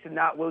tactics and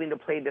not willing to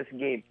play this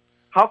game.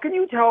 How can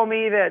you tell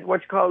me that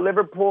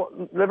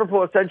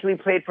Liverpool essentially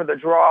played for the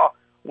draw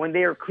when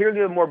they are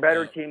clearly the more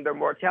better team, they're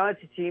more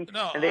talented team,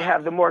 and they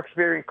have the more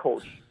experienced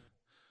coach?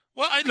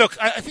 Well,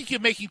 I think you're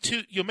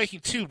making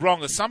two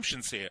wrong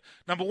assumptions here.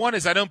 Number one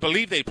is I don't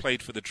believe they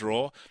played for the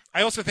draw.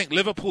 I also think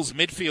Liverpool's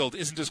midfield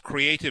isn't as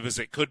creative as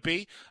it could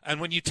be.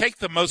 And when you take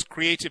the most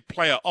creative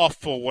player off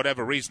for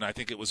whatever reason, I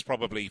think it was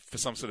probably for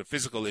some sort of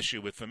physical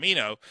issue with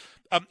Firmino,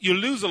 you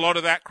lose a lot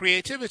of that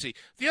creativity.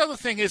 The other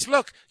thing is,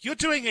 look, you're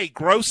doing a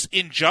gross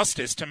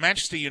injustice to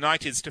Manchester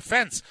United's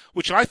defence,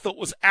 which I thought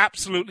was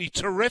absolutely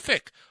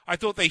terrific. I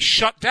thought they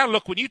shut down.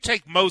 Look, when you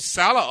take Mo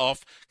Salah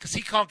off because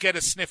he can't get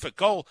a sniff at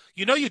goal,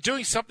 you know you're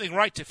doing something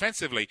right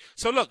defensively.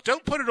 So look,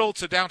 don't put it all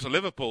down to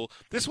Liverpool.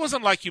 This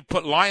wasn't like you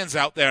put Lions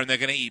out there and they're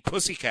going to eat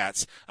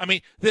pussycats. I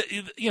mean,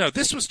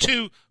 this is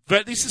two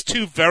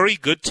very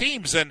good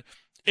teams, and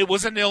it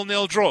was a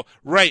 0-0 draw.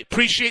 Ray,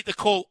 appreciate the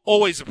call.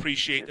 Always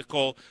appreciate the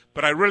call.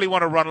 But I really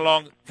want to run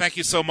along. Thank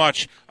you so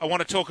much. I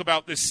want to talk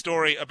about this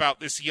story about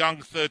this young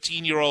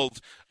 13-year-old.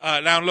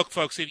 Now, look,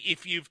 folks,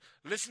 if you've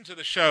listened to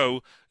the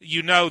show,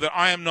 you know that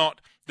I am not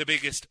the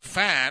biggest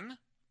fan.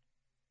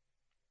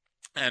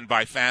 And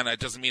by fan, it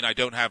doesn't mean I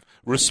don't have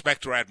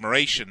respect or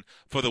admiration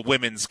for the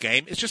women's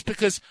game. It's just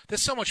because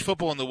there's so much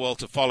football in the world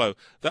to follow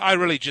that I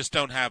really just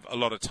don't have a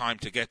lot of time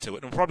to get to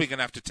it. And I'm probably going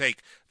to have to take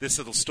this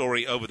little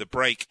story over the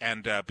break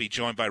and be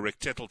joined by Rick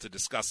Tittle to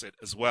discuss it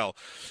as well.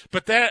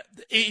 But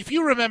if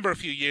you remember a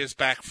few years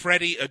back,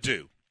 Freddie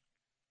Adu,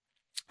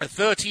 a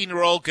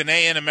 13-year-old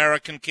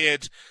Ghanaian-American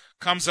kid,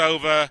 comes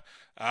over.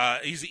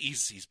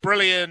 He's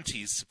brilliant.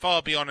 He's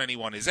far beyond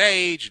anyone his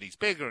age, and he's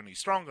bigger, and he's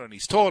stronger, and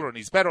he's taller, and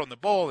he's better on the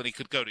ball, and he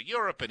could go to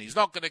Europe, and he's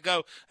not going to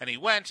go, and he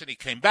went, and he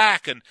came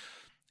back, and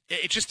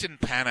it just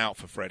didn't pan out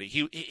for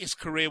Freddie. His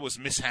career was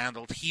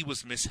mishandled. He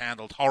was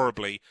mishandled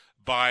horribly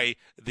by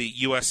the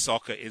U.S.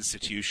 Soccer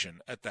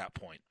institution at that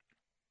point.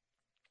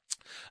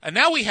 And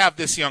now we have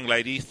this young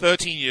lady,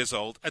 13 years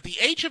old. At the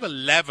age of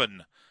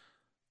 11,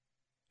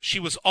 she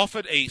was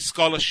offered a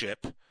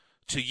scholarship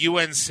to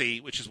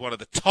UNC, which is one of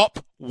the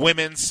top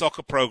women's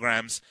soccer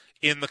programs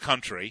in the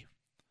country.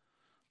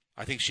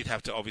 I think she'd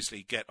have to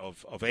obviously get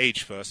of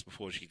age first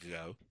before she could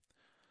go.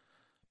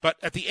 But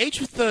at the age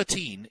of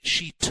 13,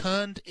 she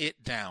turned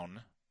it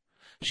down.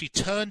 She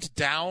turned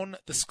down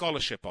the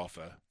scholarship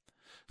offer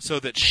so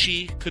that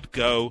she could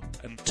go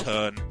and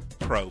turn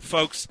pro.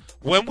 Folks,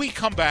 when we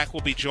come back,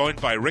 we'll be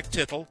joined by Rick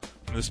Tittle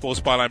from the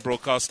Sports Byline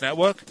Broadcast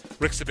Network.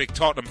 Rick's a big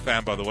Tottenham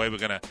fan, by the way. We're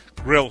going to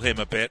grill him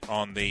a bit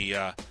on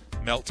the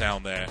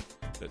meltdown there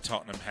that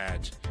Tottenham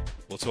had.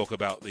 We'll talk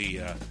about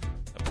the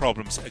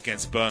problems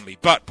against Burnley.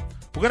 But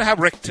we're going to have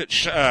Rick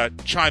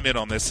chime in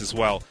on this as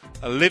well.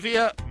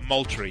 Olivia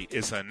Moultrie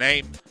is her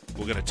name.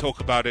 We're going to talk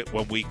about it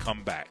when we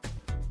come back.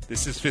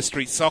 This is Fifth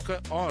Street Soccer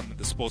on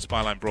the Sports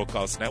Byline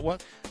Broadcast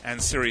Network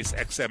and Sirius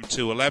XM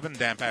 211,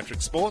 Dan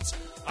Patrick Sports.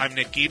 I'm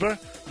Nick Geber.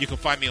 You can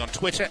find me on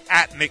Twitter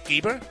at Nick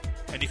Geber.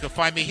 And you can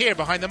find me here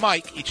behind the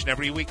mic each and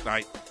every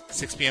weeknight,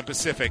 6 p.m.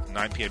 Pacific,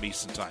 9 p.m.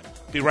 Eastern Time.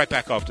 Be right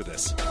back after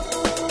this.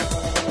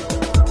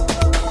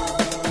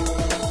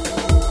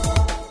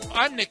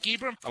 I'm Nick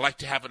Geber. I like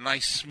to have a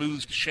nice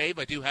smooth shave.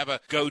 I do have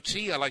a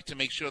goatee. I like to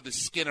make sure the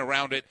skin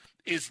around it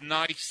is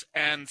nice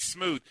and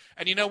smooth.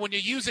 And you know, when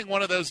you're using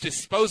one of those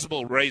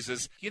disposable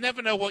razors, you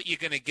never know what you're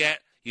going to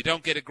get. You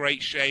don't get a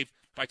great shave.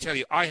 But I tell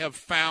you, I have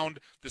found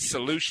the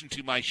solution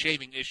to my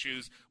shaving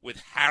issues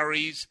with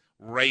Harry's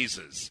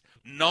razors.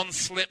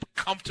 Non-slip,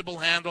 comfortable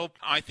handle.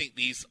 I think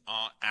these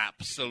are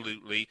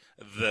absolutely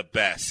the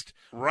best.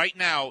 Right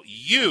now,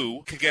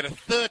 you can get a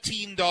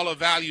 $13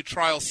 value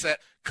trial set.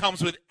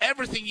 Comes with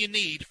everything you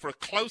need for a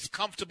close,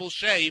 comfortable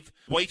shave.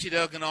 Weighted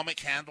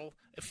ergonomic handle,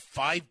 a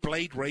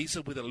 5-blade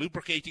razor with a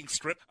lubricating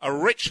strip, a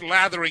rich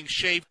lathering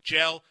shave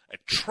gel, a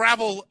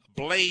travel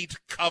blade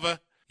cover.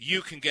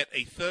 You can get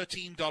a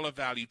 $13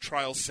 value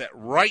trial set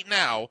right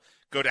now.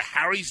 Go to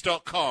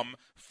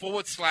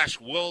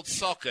harrys.com/World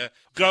Soccer.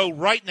 Go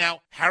right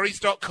now,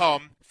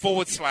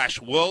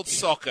 harrys.com/World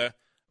Soccer.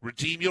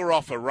 Redeem your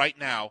offer right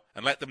now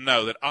and let them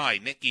know that I,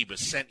 Nick Geber,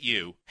 sent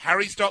you.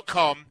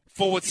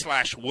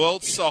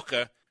 harrys.com/World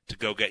Soccer to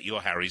go get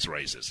your Harry's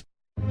razors.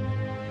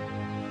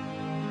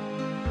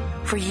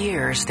 For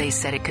years, they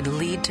said it could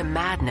lead to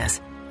madness.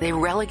 They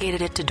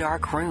relegated it to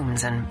dark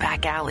rooms and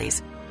back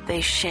alleys.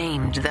 They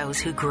shamed those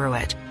who grew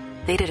it.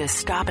 They did a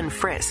stop and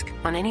frisk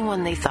on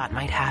anyone they thought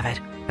might have it.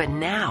 But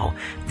now,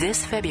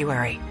 this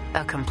February,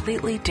 a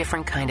completely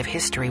different kind of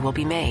history will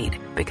be made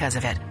because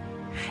of it.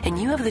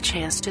 And you have the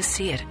chance to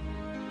see it.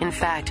 In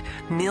fact,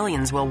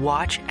 millions will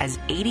watch as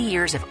 80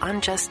 years of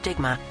unjust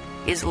stigma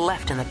is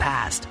left in the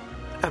past.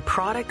 A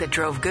product that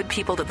drove good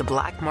people to the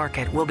black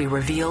market will be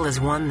revealed as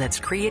one that's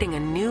creating a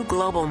new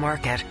global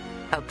market.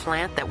 A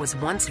plant that was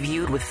once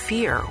viewed with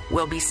fear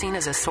will be seen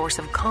as a source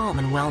of calm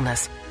and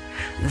wellness.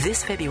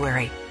 This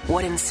February,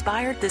 what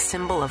inspired the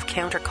symbol of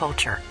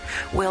counterculture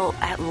will,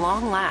 at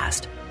long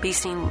last, be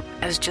seen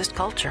as just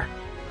culture.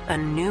 A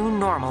new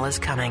normal is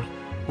coming.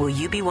 Will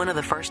you be one of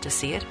the first to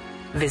see it?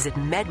 Visit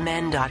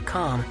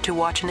medmen.com to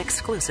watch an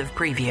exclusive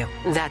preview.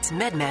 That's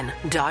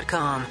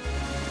medmen.com.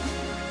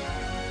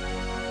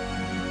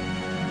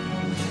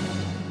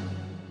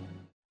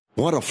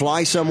 Want to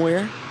fly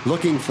somewhere?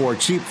 Looking for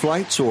cheap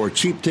flights or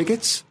cheap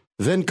tickets?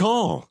 Then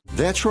call.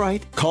 That's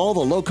right. Call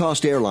the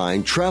low-cost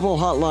airline travel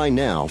hotline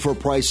now for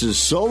prices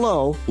so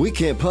low we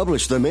can't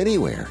publish them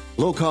anywhere.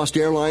 Low-cost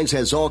airlines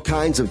has all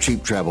kinds of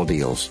cheap travel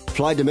deals.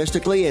 Fly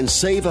domestically and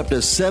save up to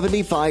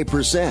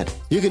 75%.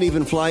 You can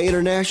even fly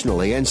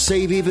internationally and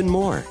save even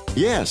more.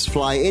 Yes,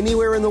 fly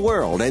anywhere in the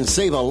world and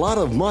save a lot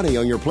of money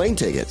on your plane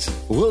tickets.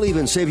 We'll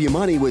even save you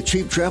money with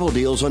cheap travel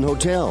deals on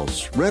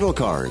hotels, rental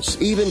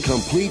cars, even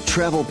complete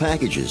travel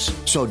packages.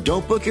 So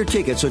don't book your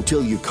tickets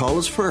until you call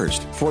us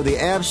first for the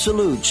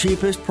absolute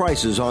cheapest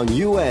prices on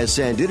U.S.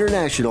 and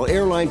international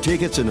airline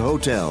tickets and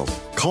hotels.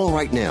 Call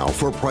right now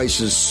for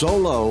prices so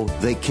low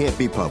they can't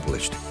be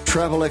published.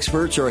 Travel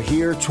experts are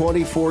here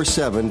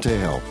 24/7 to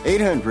help.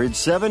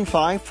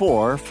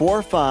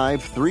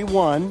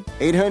 800-754-4531.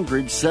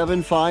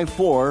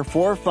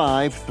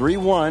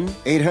 800-754-4531.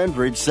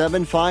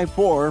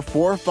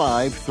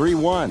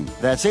 800-754-4531.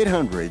 That's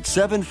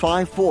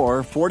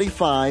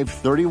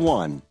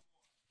 800-754-4531.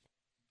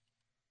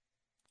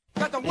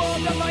 Got the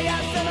world on my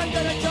ass and I'm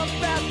gonna jump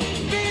fast.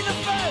 Be the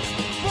first,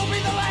 won't be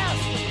the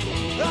last.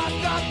 I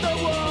got the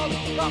world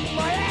up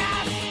my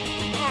ass.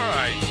 All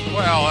right.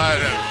 Well,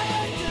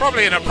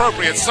 probably an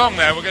appropriate song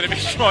there. We're going to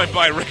be joined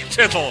by Rick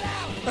Tittle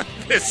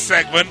this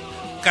segment.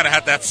 Kind of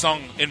had that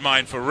song in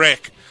mind for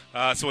Rick.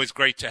 It's always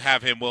great to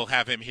have him. We'll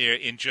have him here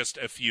in just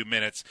a few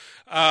minutes.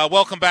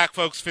 Welcome back,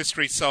 folks. Fifth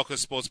Street Soccer,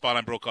 Sports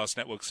Byline Broadcast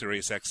Network,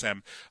 Sirius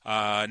XM.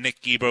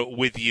 Nick Geber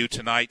with you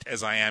tonight,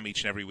 as I am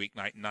each and every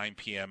weeknight, 9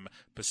 p.m.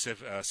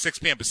 Pacific, 6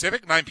 p.m.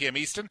 Pacific, 9 p.m.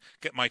 Eastern.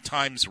 Get my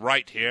times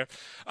right here.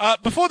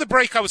 Before the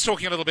break, I was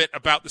talking a little bit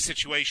about the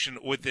situation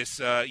with this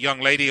young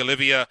lady,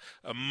 Olivia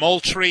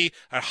Moultrie,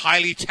 a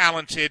highly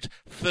talented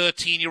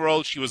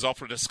 13-year-old. She was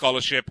offered a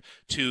scholarship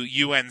to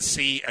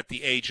UNC at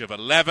the age of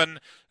 11.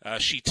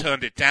 She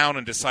turned it down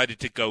and decided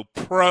to go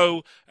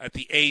pro at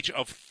the age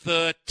of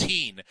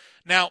 13.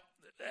 Now,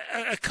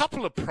 a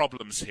couple of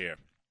problems here.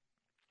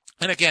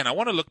 And again, I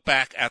want to look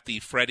back at the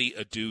Freddie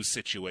Adu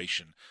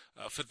situation.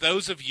 For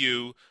those of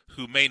you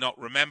who may not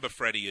remember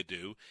Freddie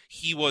Adu,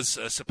 he was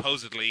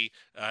supposedly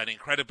an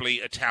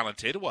incredibly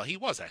talented, well, he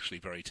was actually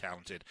very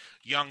talented,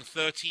 young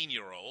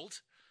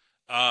 13-year-old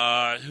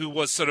who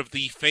was sort of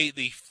the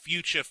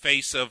future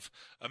face of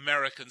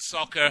American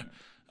soccer.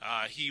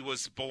 He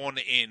was born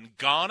in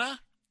Ghana,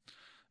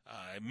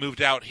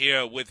 moved out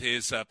here with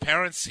his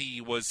parents.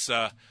 He was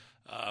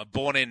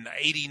born in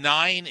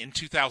 89. In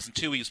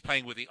 2002, he was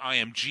playing with the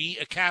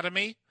IMG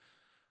Academy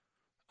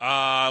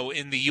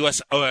in the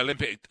U.S.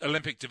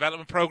 Olympic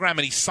Development Program,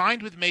 and he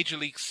signed with Major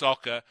League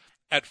Soccer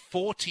at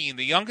 14,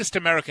 the youngest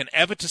American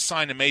ever to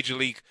sign a Major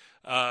League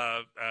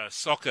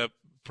Soccer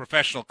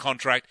professional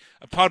contract,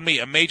 a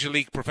Major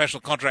League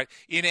professional contract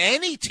in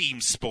any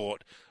team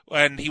sport.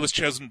 And he was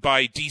chosen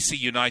by DC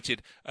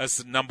United as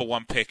the number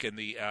one pick in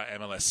the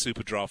MLS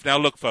Super Draft. Now,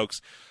 look,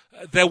 folks,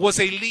 there was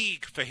a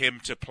league for him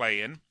to play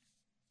in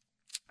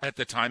at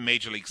the time,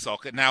 Major League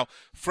Soccer. Now,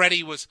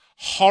 Freddie was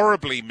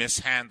horribly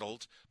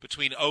mishandled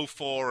between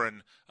 04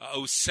 and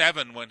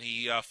 07 when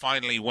he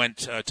finally went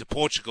to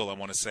Portugal, I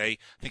want to say. I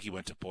think he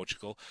went to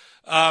Portugal.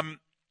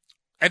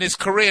 And his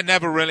career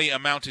never really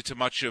amounted to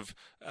much of,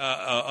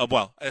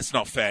 well, it's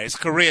not fair. His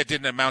career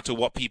didn't amount to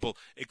what people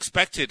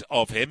expected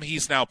of him.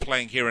 He's now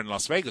playing here in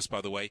Las Vegas,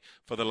 by the way,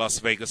 for the Las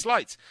Vegas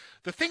Lights.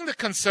 The thing that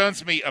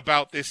concerns me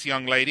about this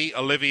young lady,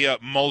 Olivia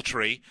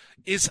Moultrie,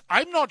 is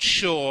I'm not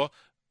sure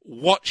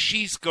what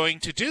she's going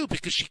to do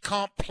because she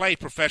can't play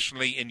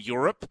professionally in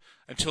Europe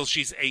until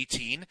she's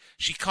 18.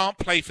 She can't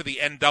play for the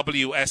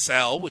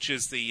NWSL, which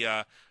is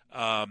the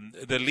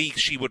league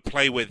she would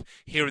play with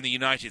here in the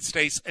United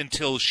States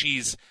until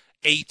she's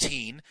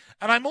 18.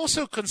 And I'm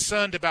also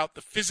concerned about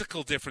the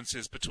physical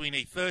differences between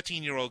a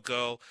 13-year-old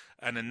girl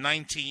and a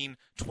 19,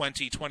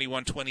 20,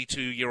 21,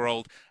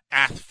 22-year-old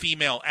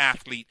female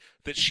athlete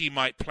that she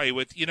might play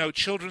with. You know,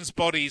 children's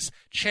bodies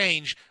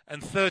change,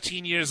 and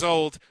 13 years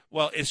old,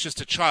 well, it's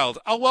just a child.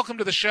 Welcome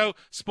to the show,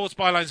 Sports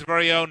Byline's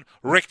very own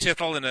Rick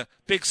Tittle, and a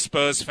big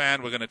Spurs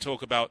fan. We're going to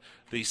talk about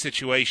the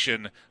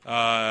situation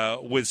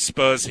with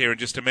Spurs here in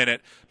just a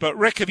minute. But,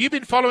 Rick, have you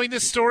been following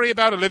this story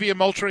about Olivia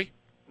Moultrie?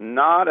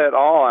 Not at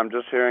all. I'm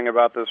just hearing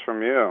about this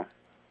from you.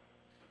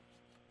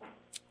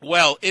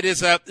 Well,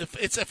 it's a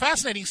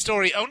fascinating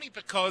story only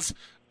because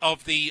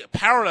of the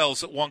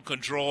parallels that one can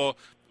draw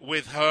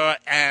with her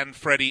and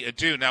Freddie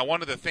Adu. Now,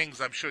 one of the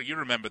things, I'm sure you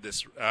remember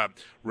this,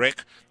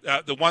 Rick,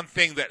 the one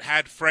thing that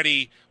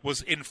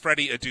was in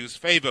Freddie Adu's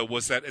favor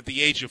was that at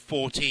the age of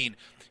 14,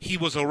 he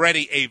was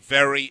already a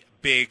very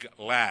big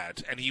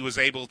lad, and he was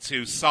able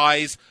to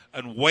size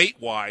and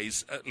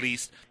weight-wise, at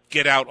least,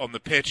 get out on the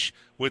pitch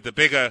with the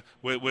bigger,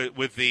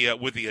 with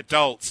the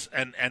adults,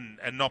 and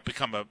not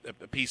become a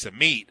piece of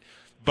meat.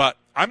 But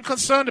I'm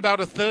concerned about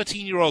a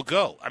 13-year-old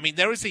girl. I mean,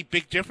 there is a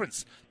big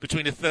difference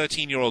between a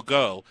 13-year-old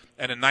girl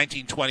and a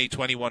 19, 20,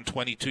 21,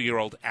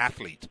 22-year-old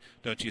athlete,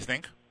 don't you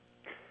think?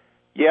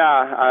 Yeah,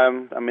 I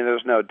mean,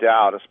 there's no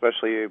doubt,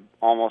 especially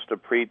almost a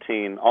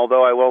preteen.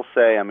 Although I will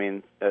say, I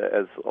mean,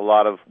 as a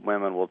lot of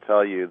women will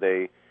tell you,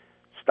 they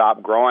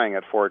stop growing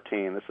at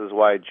 14. This is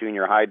why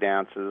junior high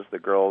dances, the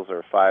girls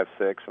are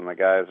 5'6" and the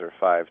guys are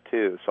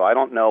 5'2". So I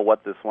don't know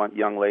what this one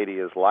young lady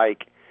is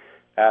like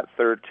at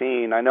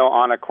 13. I know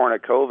Anna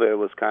Kournikova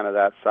was kind of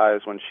that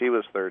size when she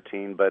was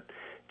 13, but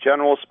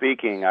general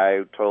speaking,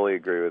 I totally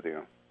agree with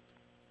you.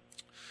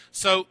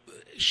 So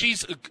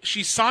she's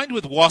signed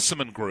with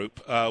Wasserman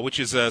Group, which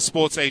is a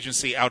sports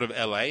agency out of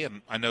L.A.,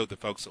 and I know the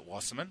folks at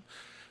Wasserman.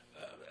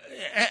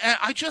 And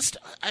I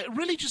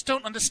really just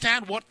don't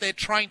understand what they're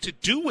trying to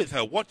do with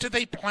her. What do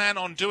they plan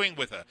on doing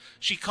with her?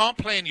 She can't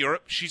play in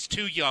Europe. She's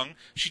too young.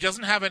 She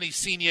doesn't have any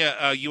senior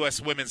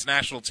U.S. women's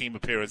national team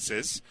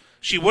appearances.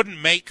 She wouldn't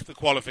make the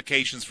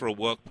qualifications for a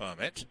work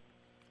permit.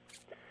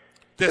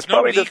 There's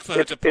no league for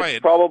her to play in.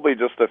 It's probably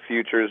just a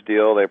futures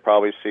deal. They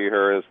probably see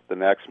her as the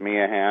next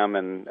Mia Hamm,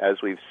 and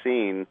as we've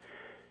seen,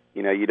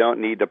 you don't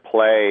need to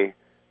play.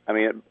 I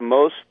mean,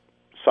 most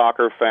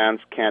soccer fans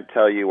can't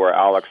tell you where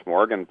Alex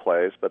Morgan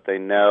plays, but they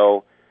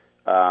know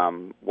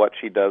what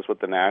she does with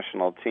the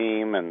national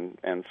team,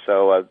 and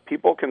so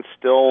people can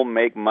still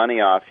make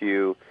money off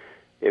you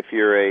if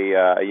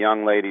you're a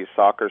young lady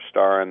soccer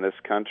star in this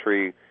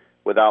country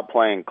without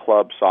playing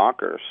club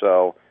soccer.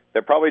 So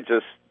they're probably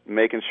just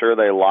making sure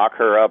they lock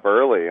her up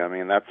early. I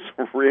mean, that's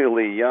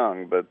really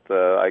young, but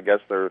I guess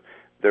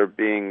they're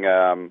being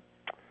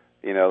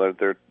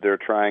they're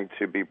trying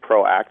to be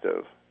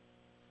proactive.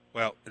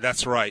 Well,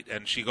 that's right,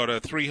 and she got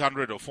a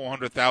 $300,000 or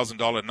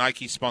 $400,000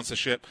 Nike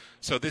sponsorship,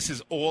 so this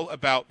is all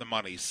about the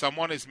money.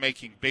 Someone is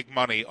making big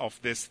money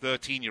off this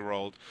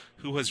 13-year-old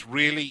who has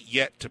really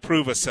yet to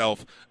prove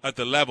herself at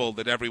the level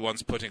that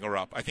everyone's putting her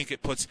up. I think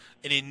it puts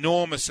an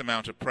enormous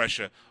amount of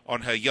pressure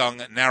on her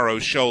young, narrow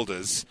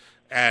shoulders,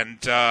 and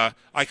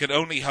I can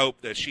only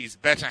hope that she's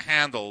better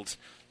handled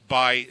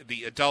by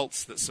the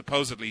adults that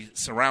supposedly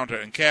surround her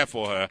and care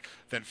for her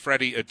than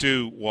Freddie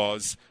Adu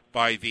was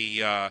by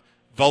the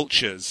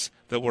vultures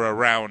that were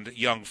around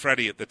young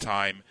Freddie at the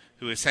time,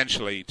 who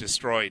essentially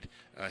destroyed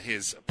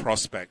his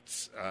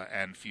prospects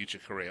and future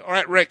career. All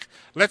right, Rick,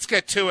 let's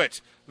get to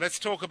it. Let's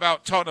talk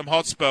about Tottenham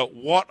Hotspur.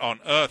 What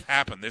on earth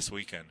happened this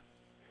weekend?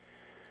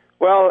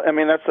 Well, I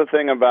mean, that's the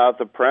thing about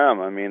the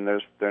Prem. I mean, there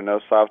are no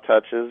soft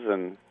touches,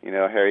 and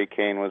Harry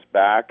Kane was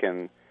back,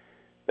 and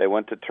they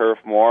went to Turf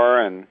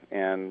Moor, and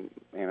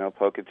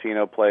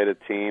Pochettino played a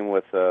team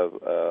with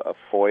a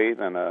Foyt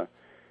and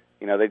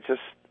they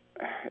just.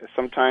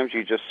 Sometimes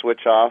you just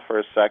switch off for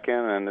a second,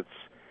 and it's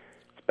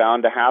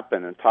bound to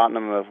happen. And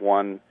Tottenham have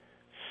won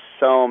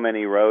so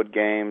many road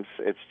games.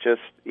 It's just,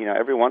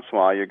 every once in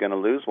a while you're going to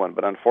lose one.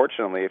 But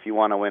unfortunately, if you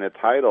want to win a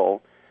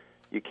title,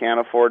 you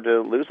can't afford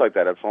to lose like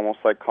that. It's almost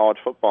like college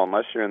football.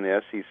 Unless you're in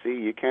the SEC,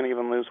 you can't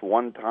even lose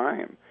one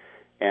time.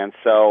 And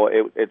so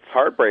it's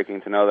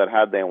heartbreaking to know that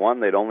had they won,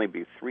 they'd only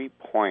be 3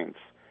 points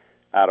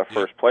out of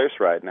first place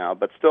right now.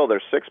 But still,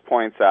 they're 6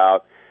 points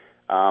out.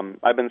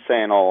 I've been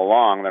saying all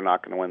along they're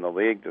not going to win the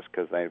league just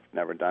because they've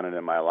never done it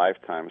in my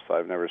lifetime, so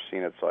I've never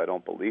seen it, so I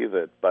don't believe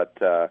it. But,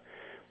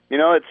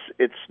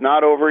 it's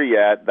not over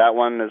yet. That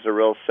one is a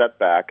real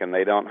setback, and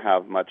they don't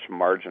have much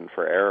margin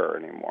for error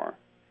anymore.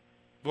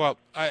 Well,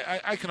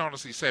 I can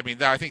honestly say,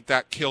 I think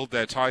that killed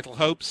their title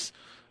hopes.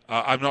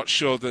 I'm not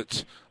sure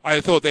that –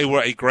 I thought they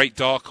were a great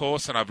dark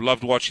horse, and I've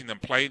loved watching them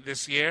play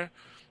this year.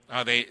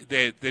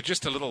 They're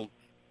just a little –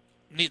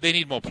 they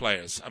need more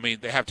players.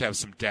 They have to have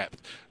some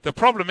depth. The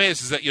problem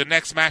is that your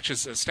next match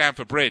is at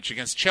Stamford Bridge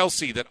against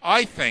Chelsea. That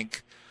I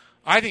think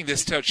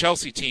this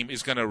Chelsea team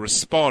is going to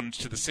respond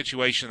to the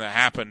situation that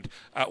happened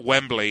at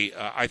Wembley.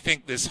 I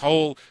think this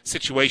whole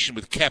situation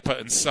with Kepa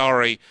and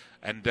Sarri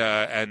and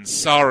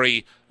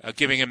Sarri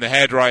giving him the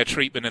hairdryer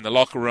treatment in the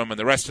locker room and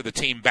the rest of the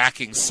team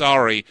backing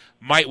Sarri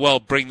might well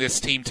bring this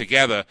team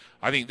together.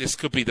 I think this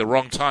could be the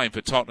wrong time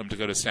for Tottenham to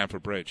go to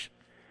Stamford Bridge.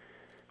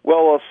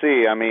 Well, we'll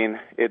see.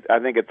 I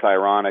think it's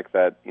ironic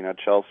that,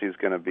 Chelsea's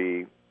going to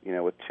be,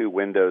 with 2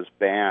 windows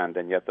banned,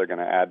 and yet they're going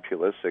to add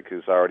Pulisic,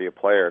 who's already a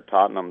player.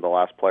 Tottenham, the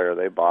last player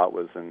they bought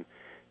was in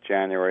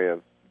January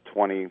of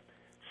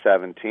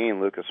 2017,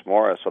 Lucas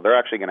Moura. So they're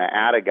actually going to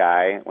add a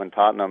guy when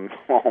Tottenham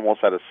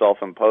almost had a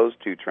self-imposed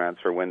 2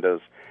 transfer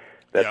windows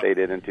that they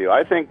didn't do.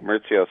 I think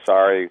Maurizio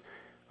Sarri,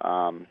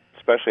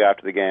 especially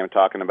after the game,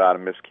 talking about a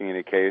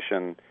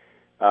miscommunication,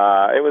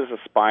 it was a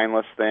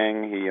spineless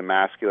thing. He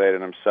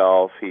emasculated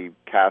himself. He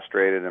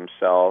castrated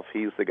himself.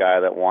 He's the guy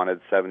that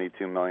wanted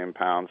 £72 million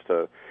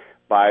to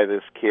buy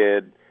this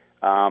kid.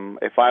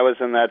 If I was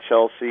in that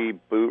Chelsea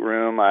boot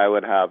room, I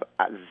would have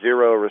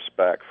zero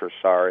respect for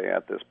Sarri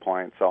at this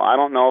point. So I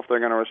don't know if they're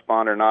going to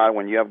respond or not.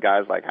 When you have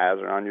guys like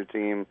Hazard on your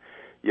team,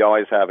 you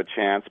always have a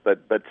chance.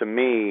 But to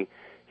me,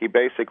 he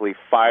basically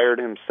fired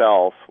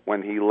himself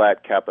when he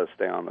let Kepa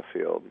stay on the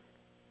field.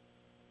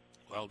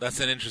 Well, that's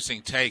an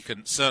interesting take,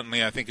 and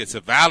certainly I think it's a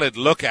valid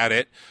look at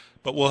it,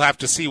 but we'll have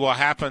to see what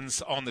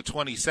happens on the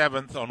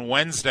 27th, on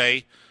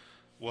Wednesday.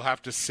 We'll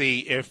have to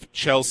see if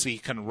Chelsea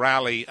can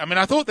rally.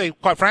 I thought they,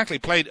 quite frankly,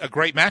 played a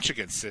great match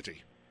against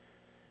City.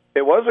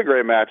 It was a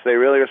great match. They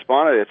really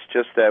responded. It's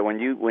just that when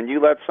you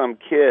let some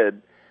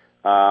kid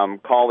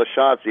call the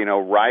shots,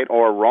 right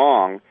or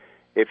wrong,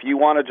 if you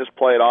want to just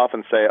play it off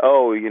and say,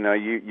 oh,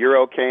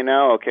 you're okay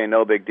now, okay,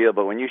 no big deal.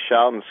 But when you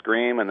shout and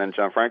scream, and then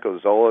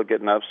Gianfranco Zola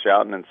getting up,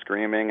 shouting and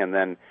screaming, and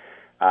then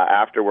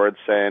afterwards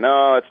saying,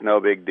 oh, it's no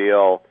big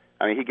deal.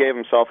 I mean, he gave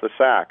himself the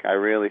sack. I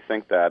really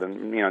think that.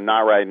 And,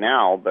 not right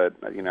now, but,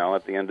 at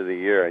the end of the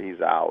year,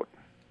 he's out.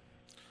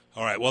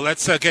 All right, well,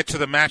 let's get to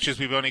the matches.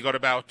 We've only got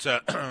about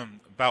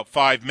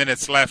 5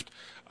 minutes left.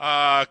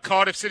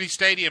 Cardiff City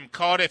Stadium.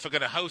 Cardiff are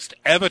going to host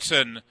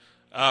Everton,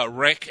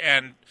 Rick,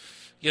 and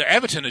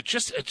Everton are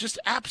just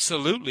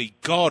absolutely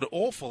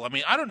god-awful. I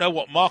mean, I don't know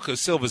what Marco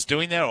Silva's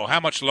doing there or how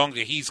much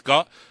longer he's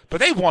got,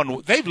 but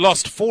they've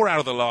lost 4 out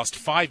of the last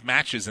 5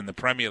 matches in the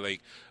Premier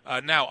League.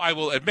 Now, I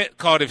will admit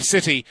Cardiff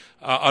City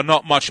are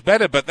not much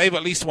better, but they've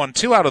at least won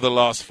 2 out of the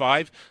last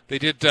 5. They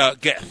did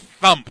get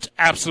thumped,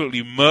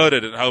 absolutely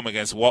murdered at home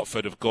against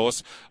Watford, of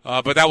course,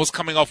 but that was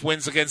coming off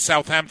wins against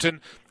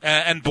Southampton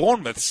and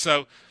Bournemouth.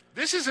 So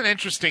this is an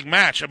interesting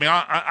match. I mean,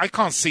 I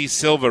can't see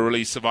Silva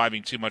really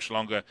surviving too much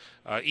longer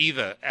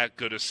either at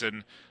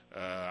Goodison.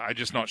 I'm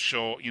just not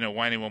sure,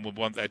 why anyone would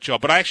want that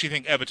job. But I actually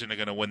think Everton are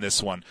going to win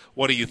this one.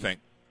 What do you think?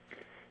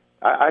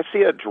 I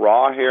see a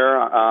draw here.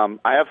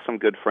 I have some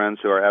good friends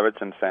who are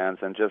Everton fans,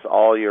 and just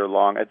all year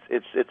long,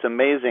 it's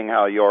amazing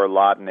how you or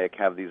Lotnick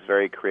have these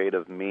very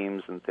creative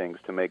memes and things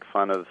to make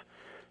fun of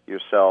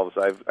yourselves.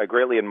 I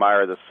greatly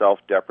admire the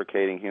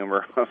self-deprecating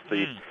humor of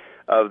the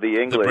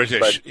English. The British,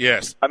 but,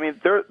 yes. I mean,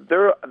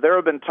 there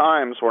have been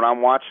times when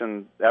I'm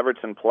watching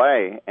Everton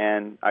play,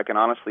 and I can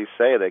honestly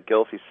say that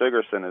Gylfi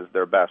Sigurdsson is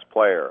their best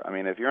player. I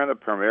mean, if you're in the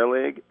Premier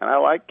League, and I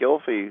like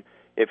Gylfi,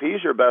 if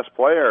he's your best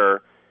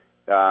player,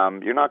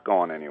 you're not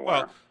going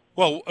anywhere.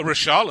 Well,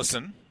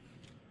 Richarlison.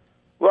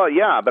 Well,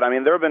 yeah, but I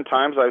mean, there have been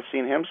times I've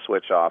seen him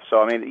switch off. So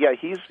I mean, yeah,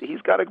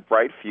 he's got a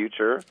bright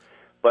future,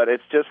 but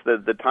it's just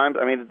the times.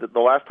 I mean, the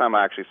last time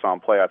I actually saw him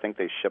play, I think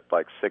they shipped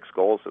like 6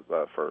 goals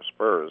for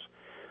Spurs.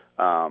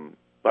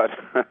 But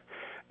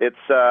it's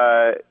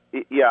I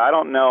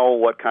don't know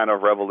what kind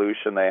of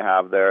revolution they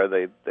have there.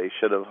 They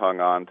should have hung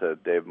on to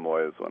Dave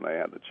Moyes when they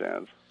had the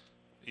chance.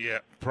 Yeah,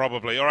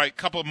 probably. All right,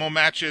 couple more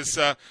matches.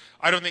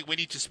 I don't think we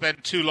need to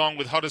spend too long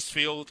with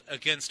Huddersfield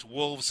against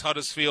Wolves.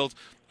 Huddersfield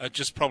are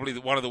just probably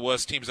one of the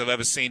worst teams I've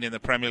ever seen in the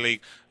Premier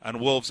League,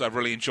 and Wolves, I've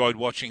really enjoyed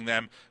watching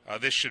them.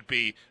 This should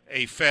be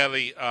a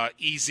fairly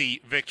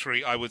easy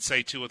victory, I would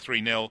say 2 or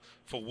 3-0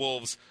 for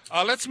Wolves.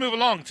 Let's move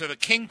along to the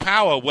King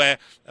Power, where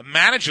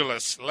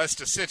managerless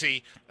Leicester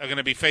City are going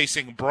to be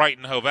facing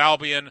Brighton Hove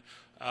Albion.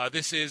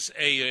 This is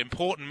an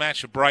important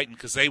match for Brighton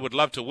because they would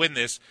love to win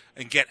this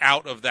and get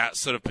out of that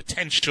sort of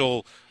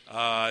potential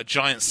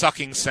giant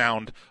sucking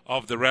sound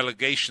of the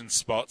relegation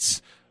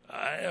spots.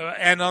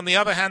 And on the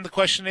other hand, the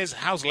question is,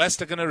 how's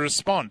Leicester going to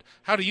respond?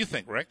 How do you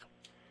think, Rick?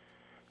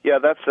 Yeah,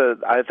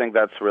 I think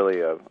that's really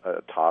a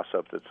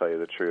toss-up, to tell you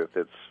the truth.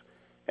 It's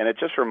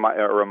just a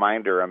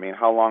reminder. I mean,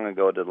 how long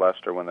ago did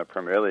Leicester win the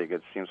Premier League?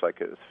 It seems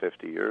like it was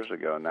 50 years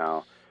ago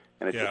now,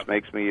 and it just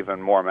makes me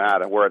even more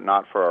mad. Were it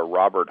not for a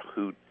Robert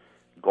Hoot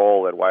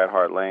goal at White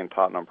Hart Lane,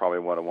 Tottenham probably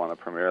would have won the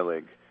Premier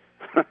League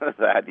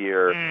that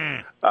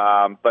year.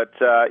 But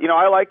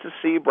I like to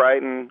see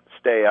Brighton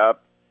stay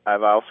up.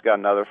 I've also got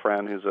another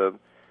friend who's a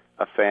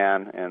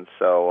fan, and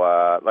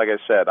so like I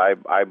said,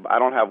 I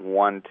don't have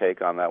one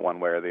take on that one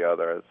way or the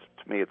other.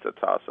 To me, it's a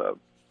toss-up.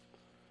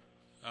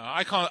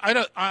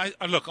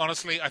 Look,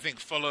 honestly, I think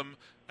Fulham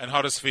and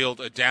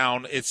Huddersfield are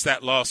down. It's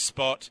that last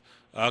spot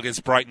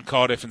against Brighton,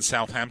 Cardiff, and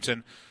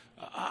Southampton.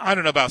 I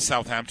don't know about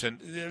Southampton.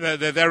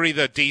 They're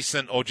either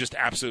decent or just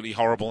absolutely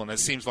horrible, and it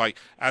seems like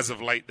as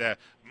of late they're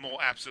more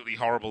absolutely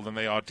horrible than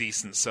they are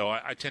decent. So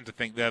I tend to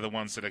think they're the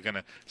ones that are going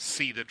to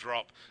see the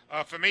drop.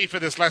 For me, for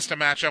this Leicester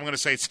match, I'm going to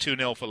say it's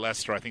 2-0 for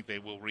Leicester. I think they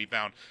will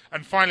rebound.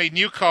 And finally,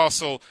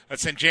 Newcastle at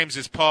St.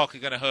 James's Park are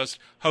going to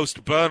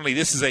host Burnley.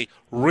 This is a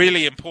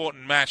really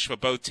important match for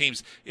both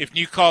teams. If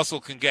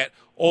Newcastle can get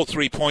all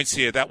 3 points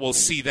here, that will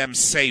see them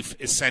safe,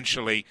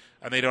 essentially,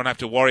 and they don't have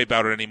to worry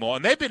about it anymore.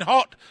 And they've been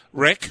hot,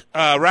 Rick.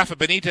 Rafa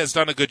Benitez has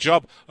done a good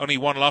job. Only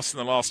 1 loss in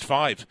the last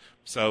 5.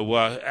 So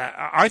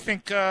I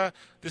think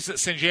this is at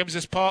St.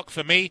 James's Park.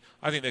 For me,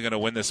 I think they're going to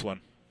win this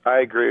one. I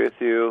agree with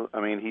you.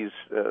 I mean,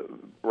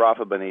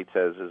 Rafa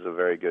Benitez is a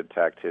very good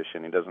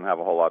tactician. He doesn't have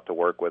a whole lot to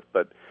work with,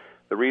 but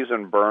the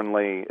reason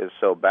Burnley is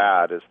so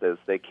bad is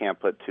they can't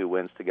put 2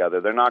 wins together.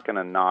 They're not going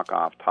to knock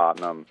off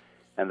Tottenham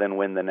and then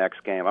win the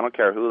next game. I don't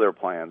care who they're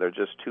playing. They're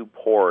just too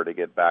poor to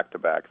get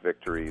back-to-back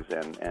victories.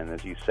 And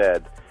as you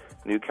said,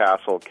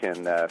 Newcastle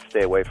can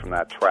stay away from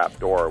that trap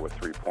door with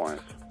 3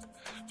 points.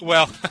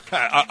 Well,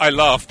 I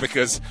laugh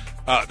because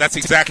that's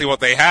exactly what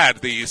they had.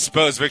 The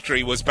Spurs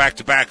victory was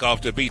back-to-back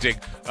after beating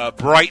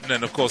Brighton,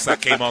 and, of course,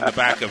 that came on the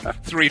back of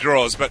 3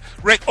 draws. But,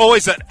 Rick,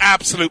 always an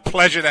absolute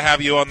pleasure to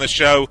have you on the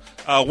show.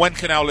 When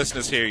can our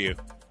listeners hear you?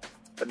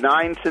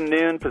 9 to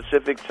noon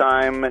Pacific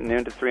time,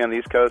 noon to 3 on the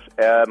East Coast,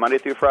 Monday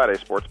through Friday,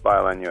 Sports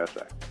Byline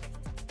USA.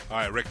 All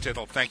right, Rick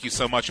Tittle, thank you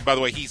so much. And by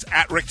the way, he's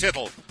at Rick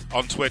Tittle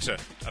on Twitter.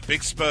 A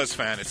big Spurs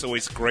fan. It's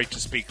always great to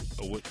speak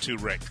to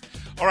Rick.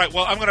 All right,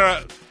 well, I'm going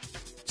to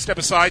step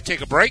aside,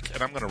 take a break,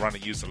 and I'm going to run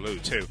and use the loo,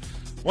 too.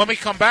 When we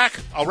come back,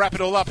 I'll wrap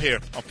it all up here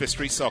on Fifth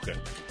Street Soccer.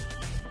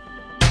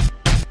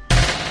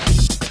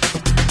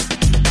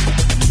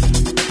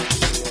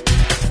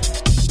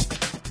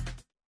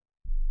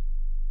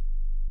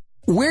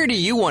 Where do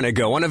you want to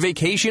go on a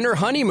vacation or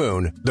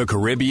honeymoon? The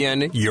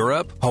Caribbean,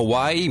 Europe,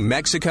 Hawaii,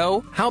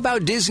 Mexico? How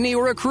about Disney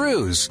or a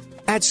cruise?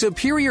 At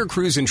Superior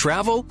Cruise and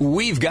Travel,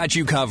 we've got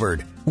you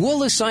covered.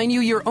 We'll assign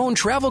you your own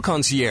travel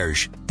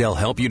concierge. They'll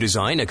help you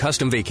design a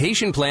custom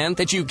vacation plan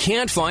that you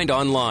can't find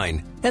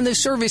online. And the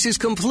service is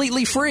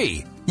completely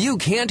free. You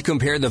can't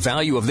compare the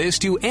value of this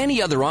to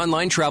any other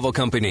online travel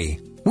company.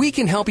 We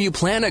can help you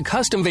plan a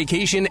custom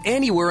vacation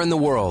anywhere in the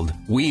world.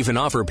 We even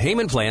offer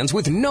payment plans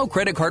with no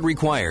credit card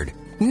required.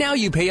 Now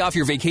you pay off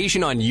your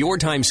vacation on your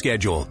time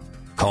schedule.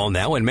 Call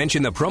now and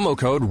mention the promo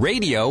code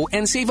RADIO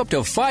and save up to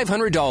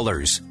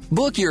 $500.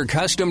 Book your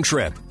custom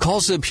trip.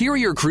 Call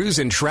Superior Cruise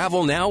and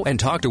Travel now and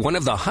talk to one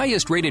of the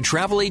highest rated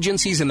travel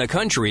agencies in the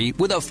country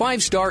with a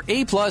 5-star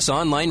A+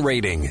 online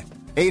rating.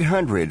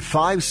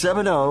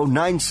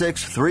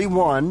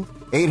 800-570-9631.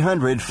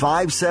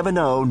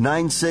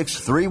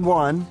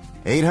 800-570-9631.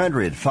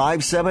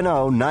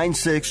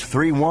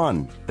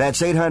 800-570-9631.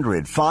 That's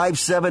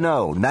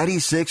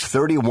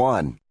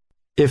 800-570-9631.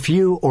 If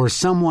you or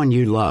someone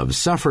you love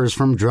suffers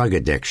from drug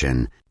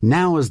addiction,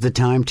 now is the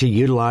time to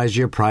utilize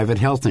your private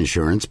health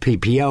insurance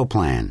PPO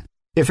plan.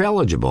 If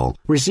eligible,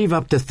 receive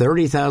up to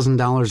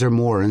 $30,000 or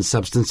more in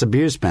substance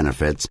abuse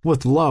benefits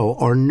with low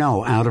or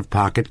no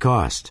out-of-pocket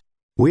cost.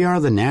 We are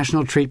the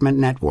National Treatment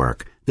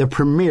Network, the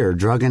premier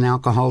drug and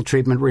alcohol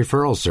treatment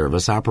referral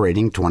service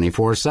operating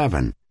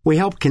 24/7. We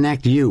help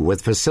connect you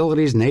with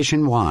facilities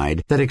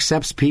nationwide that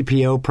accepts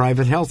PPO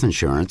private health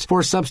insurance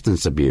for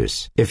substance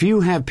abuse. If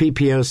you have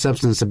PPO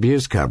substance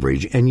abuse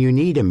coverage and you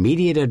need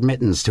immediate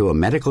admittance to a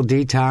medical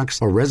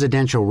detox or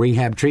residential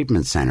rehab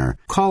treatment center,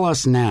 call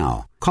us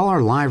now. Call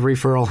our live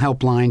referral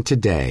helpline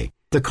today.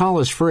 The call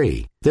is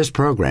free. This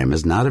program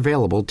is not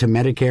available to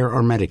Medicare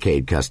or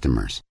Medicaid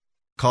customers.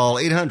 Call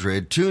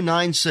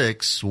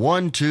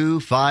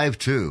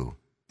 800-296-1252.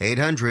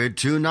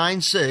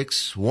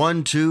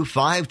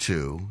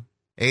 800-296-1252.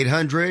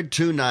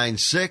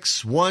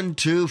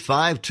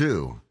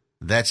 800-296-1252.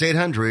 That's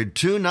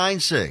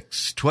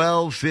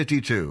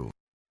 800-296-1252.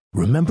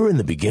 Remember in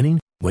the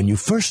beginning, when you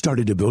first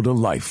started to build a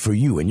life for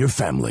you and your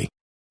family,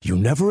 you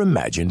never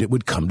imagined it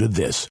would come to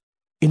this.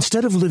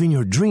 Instead of living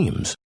your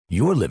dreams,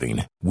 you're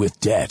living with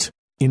debt.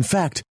 In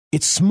fact,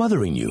 it's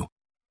smothering you.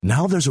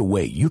 Now there's a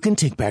way you can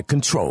take back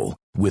control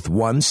with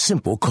one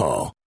simple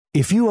call.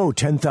 If you owe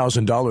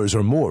 $10,000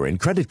 or more in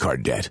credit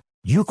card debt,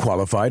 you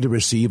qualify to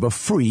receive a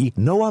free,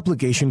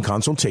 no-obligation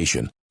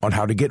consultation on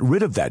how to get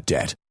rid of that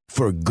debt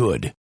for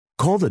good.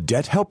 Call the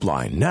Debt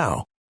Helpline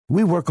now.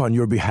 We work on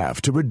your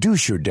behalf to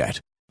reduce your debt.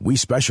 We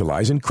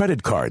specialize in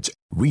credit cards,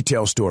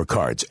 retail store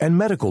cards, and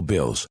medical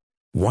bills.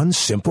 One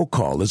simple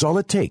call is all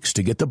it takes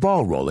to get the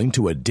ball rolling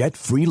to a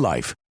debt-free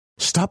life.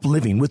 Stop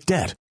living with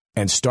debt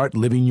and start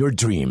living your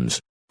dreams.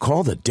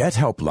 Call the Debt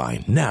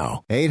Helpline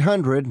now.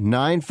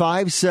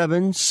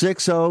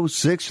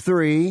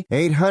 800-957-6063.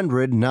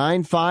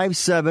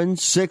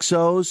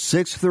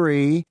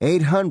 800-957-6063.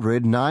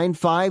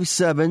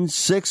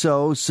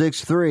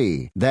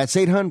 800-957-6063. That's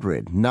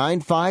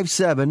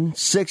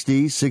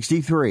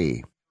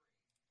 800-957-6063.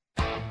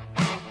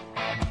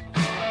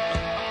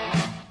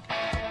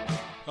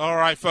 All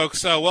right,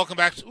 folks, welcome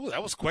back.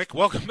 That was quick.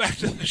 Welcome back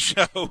to the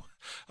show.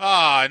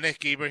 Nick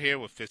Geber here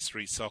with Fifth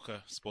Street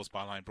Soccer, Sports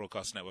Byline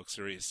Broadcast Network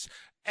Series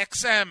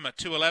XM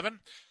 211.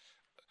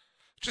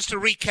 Just to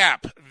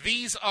recap,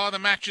 these are the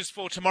matches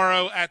for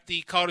tomorrow at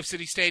the Cardiff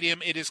City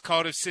Stadium. It is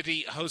Cardiff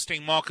City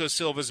hosting Marco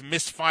Silva's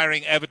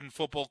misfiring Everton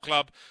Football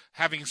Club.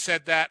 Having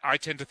said that, I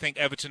tend to think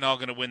Everton are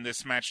going to win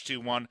this match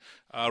 2-1.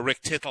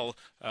 Rick Tittle,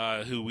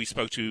 who we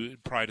spoke to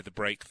prior to the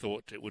break,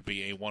 thought it would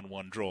be a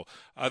 1-1 draw.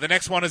 The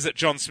next one is at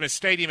John Smith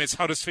Stadium. It's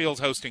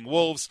Huddersfield hosting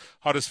Wolves.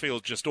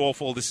 Huddersfield just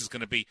awful. This is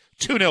going to be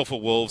 2-0 for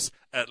Wolves,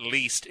 at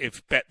least,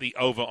 if bet the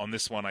over on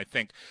this one, I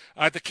think.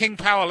 The King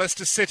Power,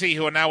 Leicester City,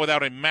 who are now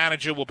without a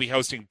manager, will be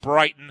hosting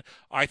Brighton.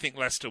 I think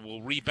Leicester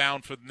will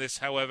rebound from this,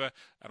 however,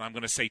 and I'm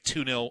going to say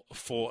 2-0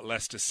 for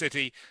Leicester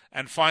City.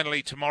 And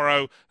finally,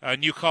 tomorrow,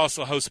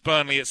 Newcastle hosts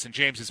Burnley at St.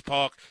 James's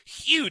Park.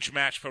 Huge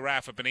match for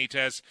Rafa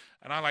Benitez,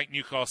 and I like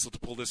Newcastle to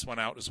pull this one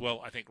out as well.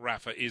 I think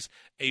Rafa is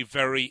a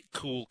very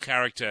cool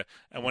character,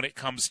 and when it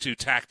comes to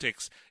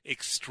tactics,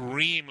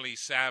 extremely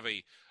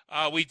savvy.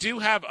 We do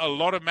have a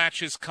lot of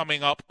matches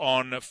coming up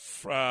on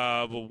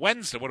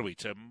Wednesday. What are we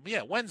to?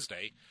 Yeah,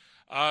 Wednesday.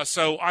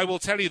 So I will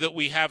tell you that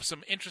we have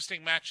some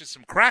interesting matches,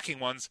 some cracking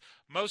ones.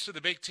 Most of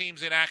the big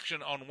teams in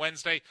action on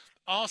Wednesday.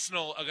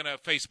 Arsenal are going to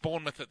face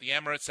Bournemouth at the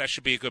Emirates. That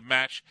should be a good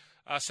match.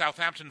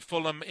 Southampton,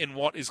 Fulham in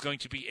what is going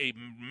to be a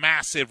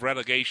massive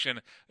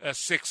relegation, a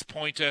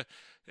six-pointer.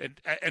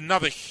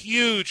 Another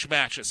huge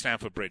match at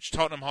Stamford Bridge.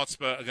 Tottenham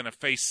Hotspur are going to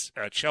face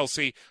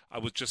Chelsea. I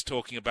was just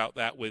talking about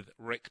that with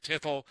Rick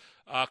Tittle.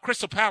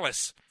 Crystal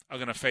Palace are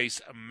going to face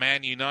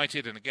Man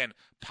United. And again,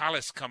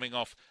 Palace coming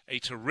off a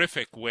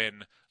terrific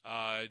win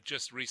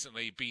just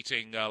recently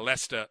beating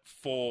Leicester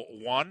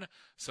 4-1.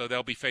 So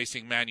they'll be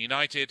facing Man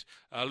United.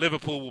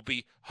 Liverpool will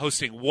be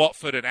hosting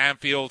Watford at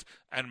Anfield,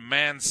 and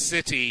Man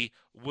City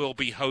will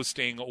be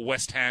hosting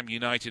West Ham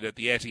United at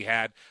the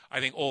Etihad. I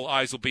think all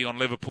eyes will be on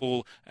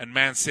Liverpool and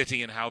Man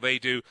City and how they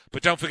do.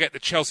 But don't forget the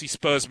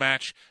Chelsea-Spurs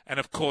match, and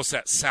of course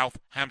that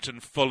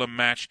Southampton-Fulham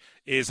match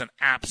is an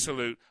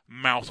absolute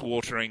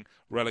mouth-watering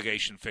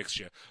relegation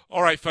fixture.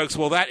 All right, folks,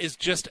 well, that is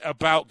just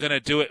about going to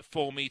do it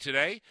for me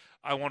today.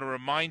 I want to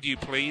remind you,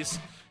 please,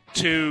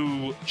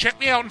 to check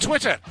me out on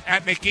Twitter,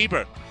 at Nick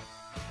Geber,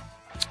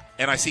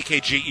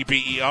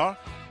 NickGeber.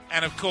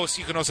 And, of course,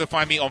 you can also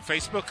find me on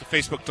Facebook,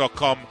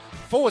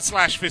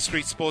 facebook.com/Fifth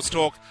Street Sports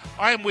Talk.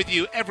 I am with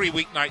you every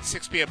weeknight,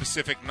 6 p.m.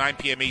 Pacific, 9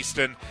 p.m.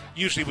 Eastern,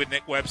 usually with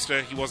Nick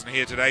Webster. He wasn't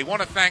here today. I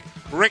want to thank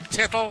Rick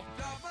Tittle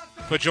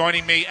for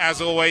joining me,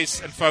 as always.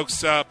 And,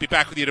 folks, be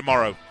back with you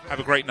tomorrow. Have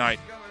a great night.